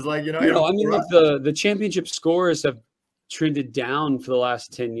team. It's like I mean, look, the championship scores have trended down for the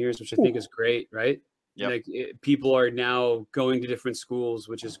last 10 years, which I think is great, right? Yep. Like people are now going to different schools,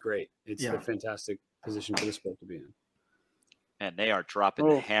 which is great. It's a fantastic position for the sport to be in. And they are dropping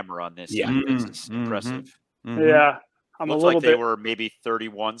the hammer on this. Yeah. It's impressive. Mm-hmm. Yeah. Looks like they were maybe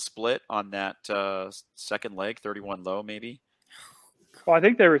 31 split on that second leg, 31 low maybe. Well, I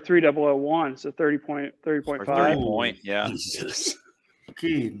think they were 3001, so 30.5. 30 point, yeah. Jesus.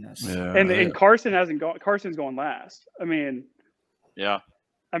 Goodness. Yeah, and Carson hasn't gone. Carson's going last. I mean,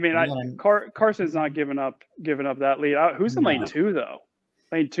 Carson's not giving up that lead. Who's in lane 2 though?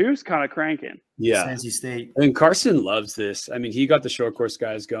 Lane 2's kind of cranking. Yeah, NC State. And Carson loves this. I mean, he got the short course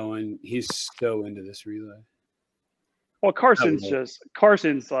guys going. He's so into this relay. Well, Carson's so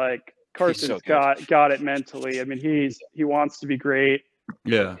got it mentally. I mean, he wants to be great.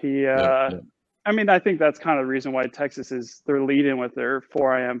 Yeah. I mean, I think that's kind of the reason why Texas they're leading with their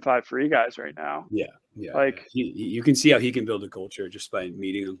 4 a.m. 5 free guys right now. Yeah. Like you can see how he can build a culture just by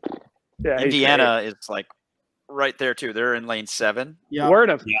meeting them. Yeah, Indiana is like right there too. They're in lane 7. Yeah, we're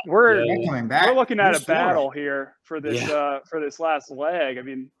coming back. We're looking at a battle here for this last leg. I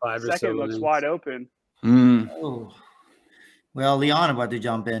mean, second looks wide open. Oh. Well, Leon about to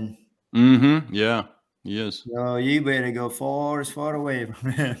jump in. Mm-hmm. Yeah, he is. So you better go far away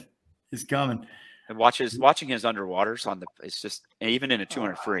from him. He's coming. And watching his underwaters it's just even in a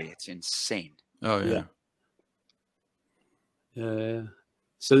 200 free, it's insane. Oh yeah.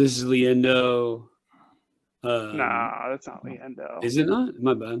 So this is Leendo. Nah, that's not Leendo. Is it not?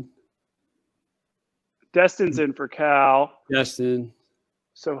 My bad. Destin's in for Cal. Destin.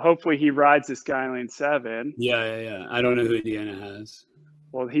 So hopefully he rides this guy in lane 7. Yeah. I don't know who Indiana has.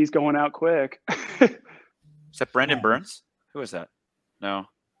 Well, he's going out quick. Is that Brendan Burns? Who is that? No.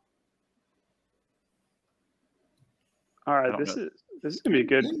 All right, this is gonna be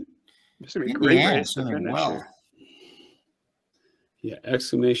good. This is gonna be a great race to finish. Yeah,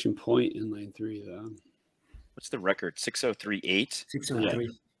 exclamation point in lane 3 though. What's the record? 6:03.8. 603.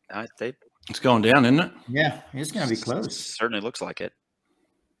 They It's going down, isn't it? Yeah, it's gonna be close. certainly looks like it.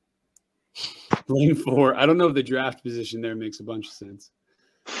 Lane 4. I don't know if the draft position there makes a bunch of sense.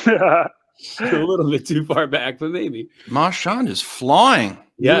 A little bit too far back, but maybe. Marchand is flying.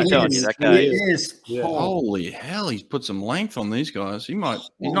 Yeah, I'm telling you, that guy It is. is. Yeah. Holy hell, he's put some length on these guys. He's not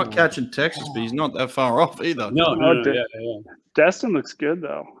Oh. catching Texas, but he's not that far off either. No, yeah. Destin looks good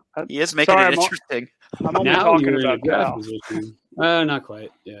though. He is making it I'm interesting. only Now talking you're in a about draft Cal. position. Not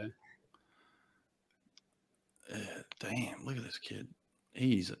quite. Yeah. Damn, look at this kid.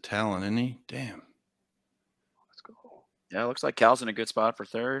 He's a talent, isn't he? Damn. Let's go. Yeah, it looks like Cal's in a good spot for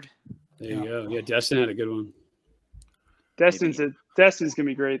third. There you go. Yeah, Destin had a good one. Destin's gonna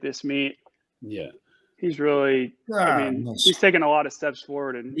be great this meet. Yeah. He's really, he's taken a lot of steps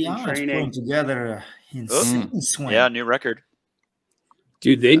forward in training. Putting together insane swing. Yeah, new record.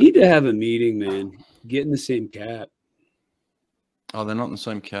 Dude, they need to have a meeting, man. Get in the same cap. Oh, they're not in the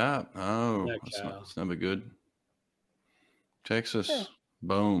same cap. Oh, That that's never good. Texas,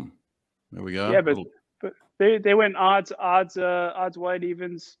 boom. There we go. Yeah, but they went odds, white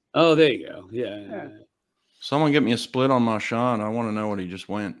evens. Oh, there you go. Yeah. Someone get me a split on Marchand. I want to know what he just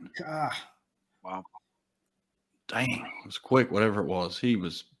went. Wow. Dang, it was quick, whatever it was. He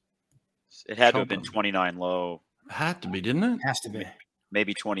was. It had to have been 29 low. Had to be, didn't it? Has to be.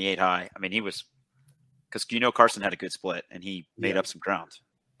 Maybe 28 high. I mean, he was, because Carson had a good split and he made up some ground.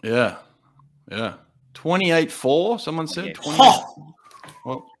 Yeah. 28-4, someone said. 28.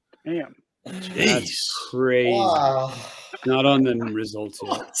 Well, Damn. That's crazy. Wow. Not on the results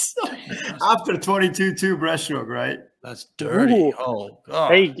yet. After 22-2 breaststroke, right? that's dirty. Ooh. Oh,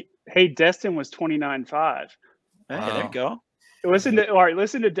 God. Hey, Destin was 29.5. Hey, Wow. there you go. Listen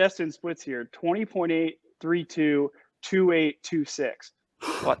to Destin splits here: 20.8, 3.2, 2.8, 2.6.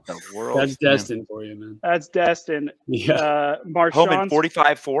 What the world? That's Destin for you, man. That's Destin. Yeah. Home in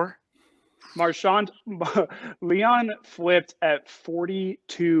 45.4. Marchand, Leon flipped at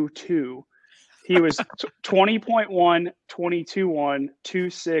 42.2. He was 20.1, 22.1,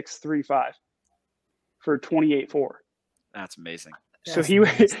 2.635 for 28.4. That's amazing. So he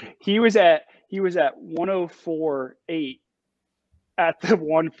was at 104.8 at the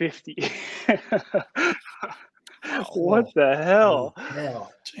 150. What the hell?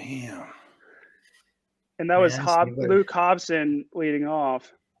 Hell. Damn. And that was Yeah, Luke Hobson leading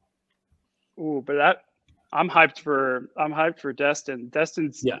off. Ooh, but I'm hyped for Destin.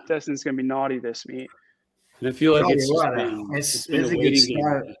 Destin's gonna be naughty this meet. And I feel like It's a good waiting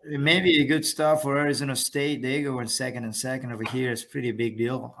start. game. It may be a good start for Arizona State. They go in second over here. It's pretty big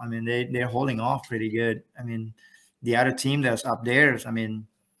deal. I mean, they're holding off pretty good. I mean, the other team that's up there, I mean,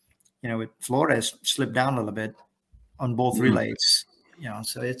 with Florida has slipped down a little bit on both relays.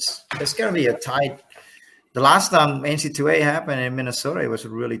 So it's gonna be a tight. The last time NCAA happened in Minnesota, it was a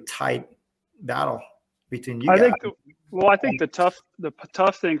really tight battle between you guys. I think the tough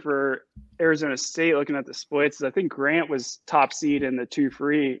thing for Arizona State, looking at the splits, is I think Grant was top seed in the 2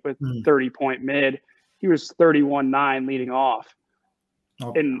 free with 30-point mid. He was 31.9 leading off,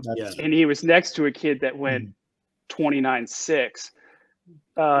 and he was next to a kid that went 29.6.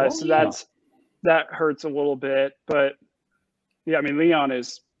 So that hurts a little bit, but yeah, I mean Leon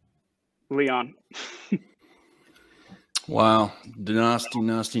is Leon. Wow.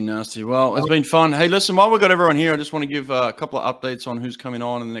 Nasty. Well, it's been fun. Hey, listen, while we've got everyone here, I just want to give a couple of updates on who's coming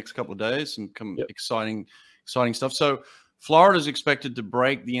on in the next couple of days and exciting stuff. So Florida is expected to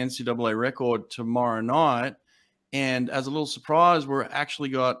break the NCAA record tomorrow night. And as a little surprise, we're actually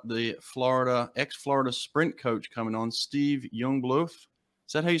got the ex-Florida sprint coach coming on, Steve Youngblood.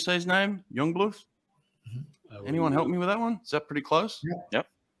 Is that how you say his name? Youngblood? Anyone help me with that one? Is that pretty close? Yep.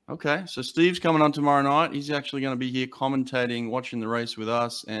 Okay, so Steve's coming on tomorrow night. He's actually going to be here commentating, watching the race with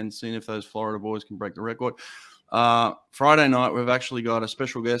us, and seeing if those Florida boys can break the record. Friday night, we've actually got a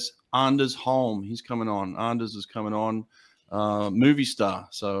special guest, Anders Holm. He's coming on. Anders is coming on, movie star.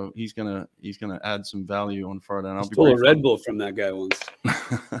 So he's gonna add some value on Friday. And I'll be pull a Red Bull from that guy once.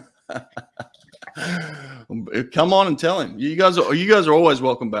 Come on and tell him. You guys are always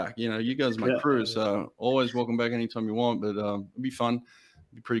welcome back. You guys are my crew, so always welcome back anytime you want. But it'll be fun.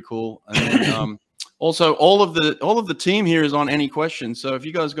 Be pretty cool. And then, also all of the team here is on Any Questions. So if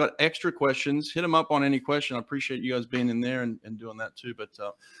you guys got extra questions, hit them up on Any Question. I appreciate you guys being in there and doing that too. But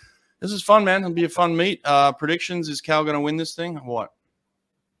this is fun, man. It'll be a fun meet. Predictions: is Cal going to win this thing? What?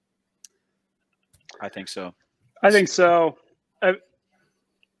 I think so. I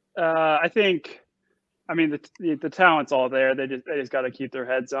think. I mean, the talent's all there. They just got to keep their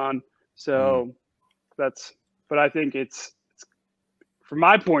heads on. So but I think it's from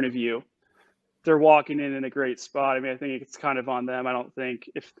my point of view, they're walking in a great spot. I mean, I think it's kind of on them. I don't think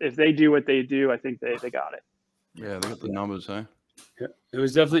if they do what they do, I think they got it. Yeah, they got the numbers, eh? Yeah. It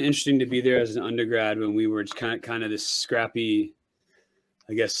was definitely interesting to be there as an undergrad when we were kind of this scrappy,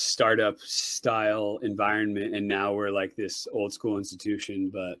 I guess, startup style environment. And now we're like this old school institution,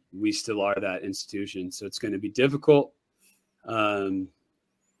 but we still are that institution. So it's going to be difficult.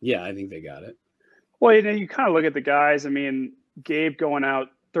 Yeah, I think they got it. Well, you kind of look at the guys. I mean, Gabe going out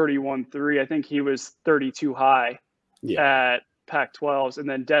 31-3. I think he was 32 high at Pac-12s. And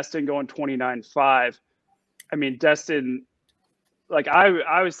then Destin going 29-5. I mean, Destin, like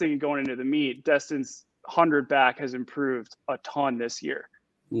I was thinking going into the meet, Destin's 100 back has improved a ton this year.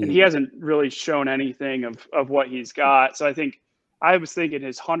 And he hasn't really shown anything of what he's got. So I was thinking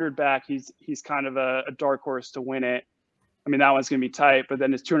his 100 back, he's kind of a dark horse to win it. I mean, that one's going to be tight, but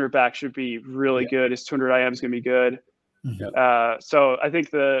then his 200 back should be really good. His 200 IM is going to be good. So I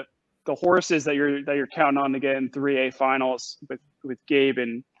think the horses that you're counting on to get in 3A finals with Gabe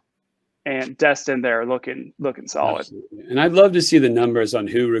and Destin there looking solid. Absolutely. And I'd love to see the numbers on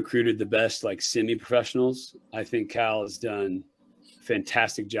who recruited the best like semi-professionals. I think Cal has done a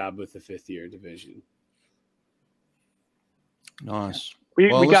fantastic job with the 5th year division. Nice. We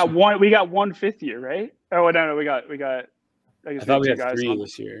got one 5th year, right? Oh no, we got. I thought we had 3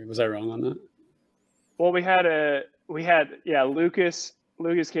 this year. Was I wrong on that? Well, we had Lucas.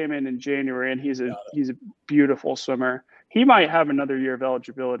 Lucas came in January, and he's a beautiful swimmer. He might have another year of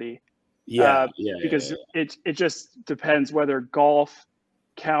eligibility. Because it just depends whether golf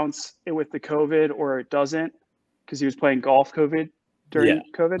counts with the COVID or it doesn't, because he was playing golf COVID during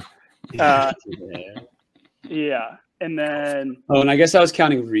COVID. And then and I guess I was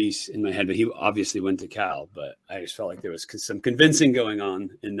counting Reese in my head, but he obviously went to Cal. But I just felt like there was some convincing going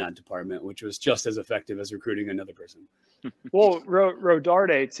on in that department, which was just as effective as recruiting another person. Well,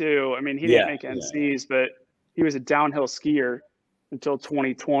 Rodarde too. I mean, he didn't make NCs, but he was a downhill skier until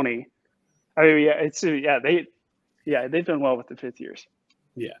 2020. I mean, they've done well with the 5th years.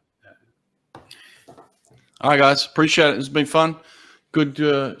 Yeah. All right, guys. Appreciate it. It's been fun. Good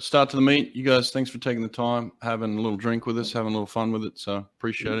start to the meet. You guys, thanks for taking the time, having a little drink with us, having a little fun with it. So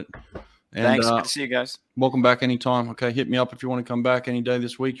appreciate it. And, thanks. Good to see you guys. Welcome back anytime. Okay, hit me up if you want to come back any day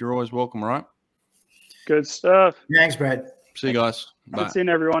this week. You're always welcome, all right? Good stuff. Thanks, Brad. See you guys. Bye. Good seeing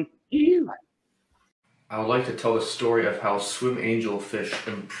everyone. I would like to tell the story of how swim angelfish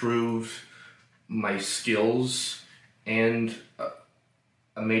improved my skills and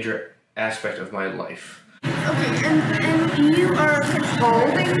a major aspect of my life. Okay, and you are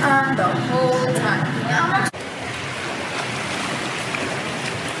holding on the whole time.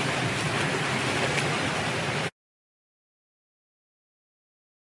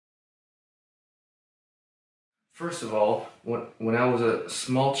 First of all, when I was a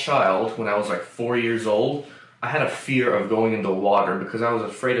small child, when I was like 4 years old, I had a fear of going into water because I was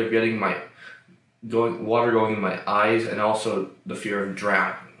afraid of getting water going in my eyes, and also the fear of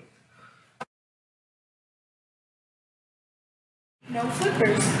drowning. No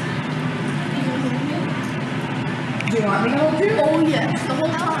flippers. Do you want me to hold you? Oh, yes, the whole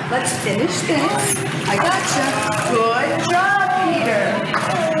time. Let's finish this. I gotcha. Good job, Peter.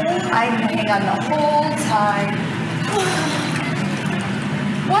 I'm going to hang on the whole time.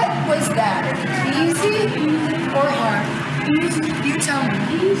 What was that? Easy or hard? Easy. You tell me.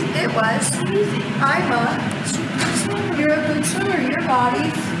 Easy. It was. Easy. You're a good swimmer. Your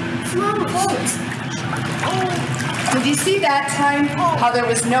body floats. Did you see that time how there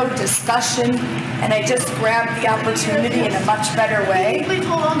was no discussion and I just grabbed the opportunity in a much better way? Please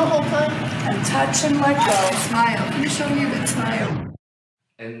hold on the whole time. And touch and let go. Smile. Can you show me a good smile?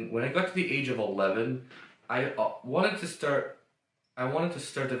 And when I got to the age of 11, I wanted to start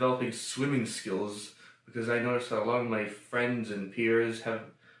developing swimming skills because I noticed that a lot of my friends and peers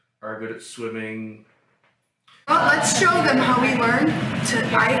are good at swimming. Well, let's show them how we learn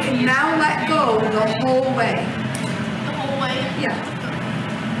I can now let go the whole way. The whole way? Yeah.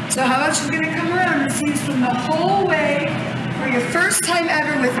 So how about you're going to come around and see you swim the whole way for your first time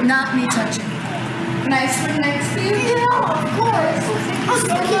ever with not me touching you. Can I swim next to you? Yeah, of course.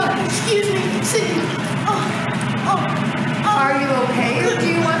 Okay, excuse me. Are you okay, or do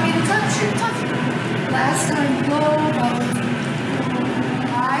you want me to touch you? Last time, blow.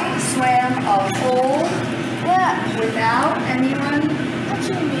 I swam a whole without anyone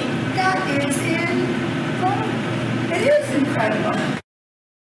touching me. That is incredible. It is incredible.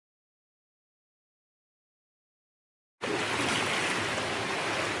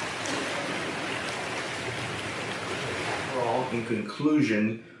 In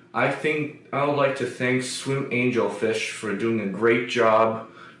conclusion, I think I would like to thank Swim Angelfish for doing a great job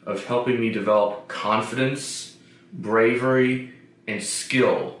of helping me develop confidence, bravery, and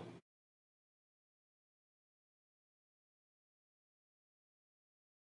skill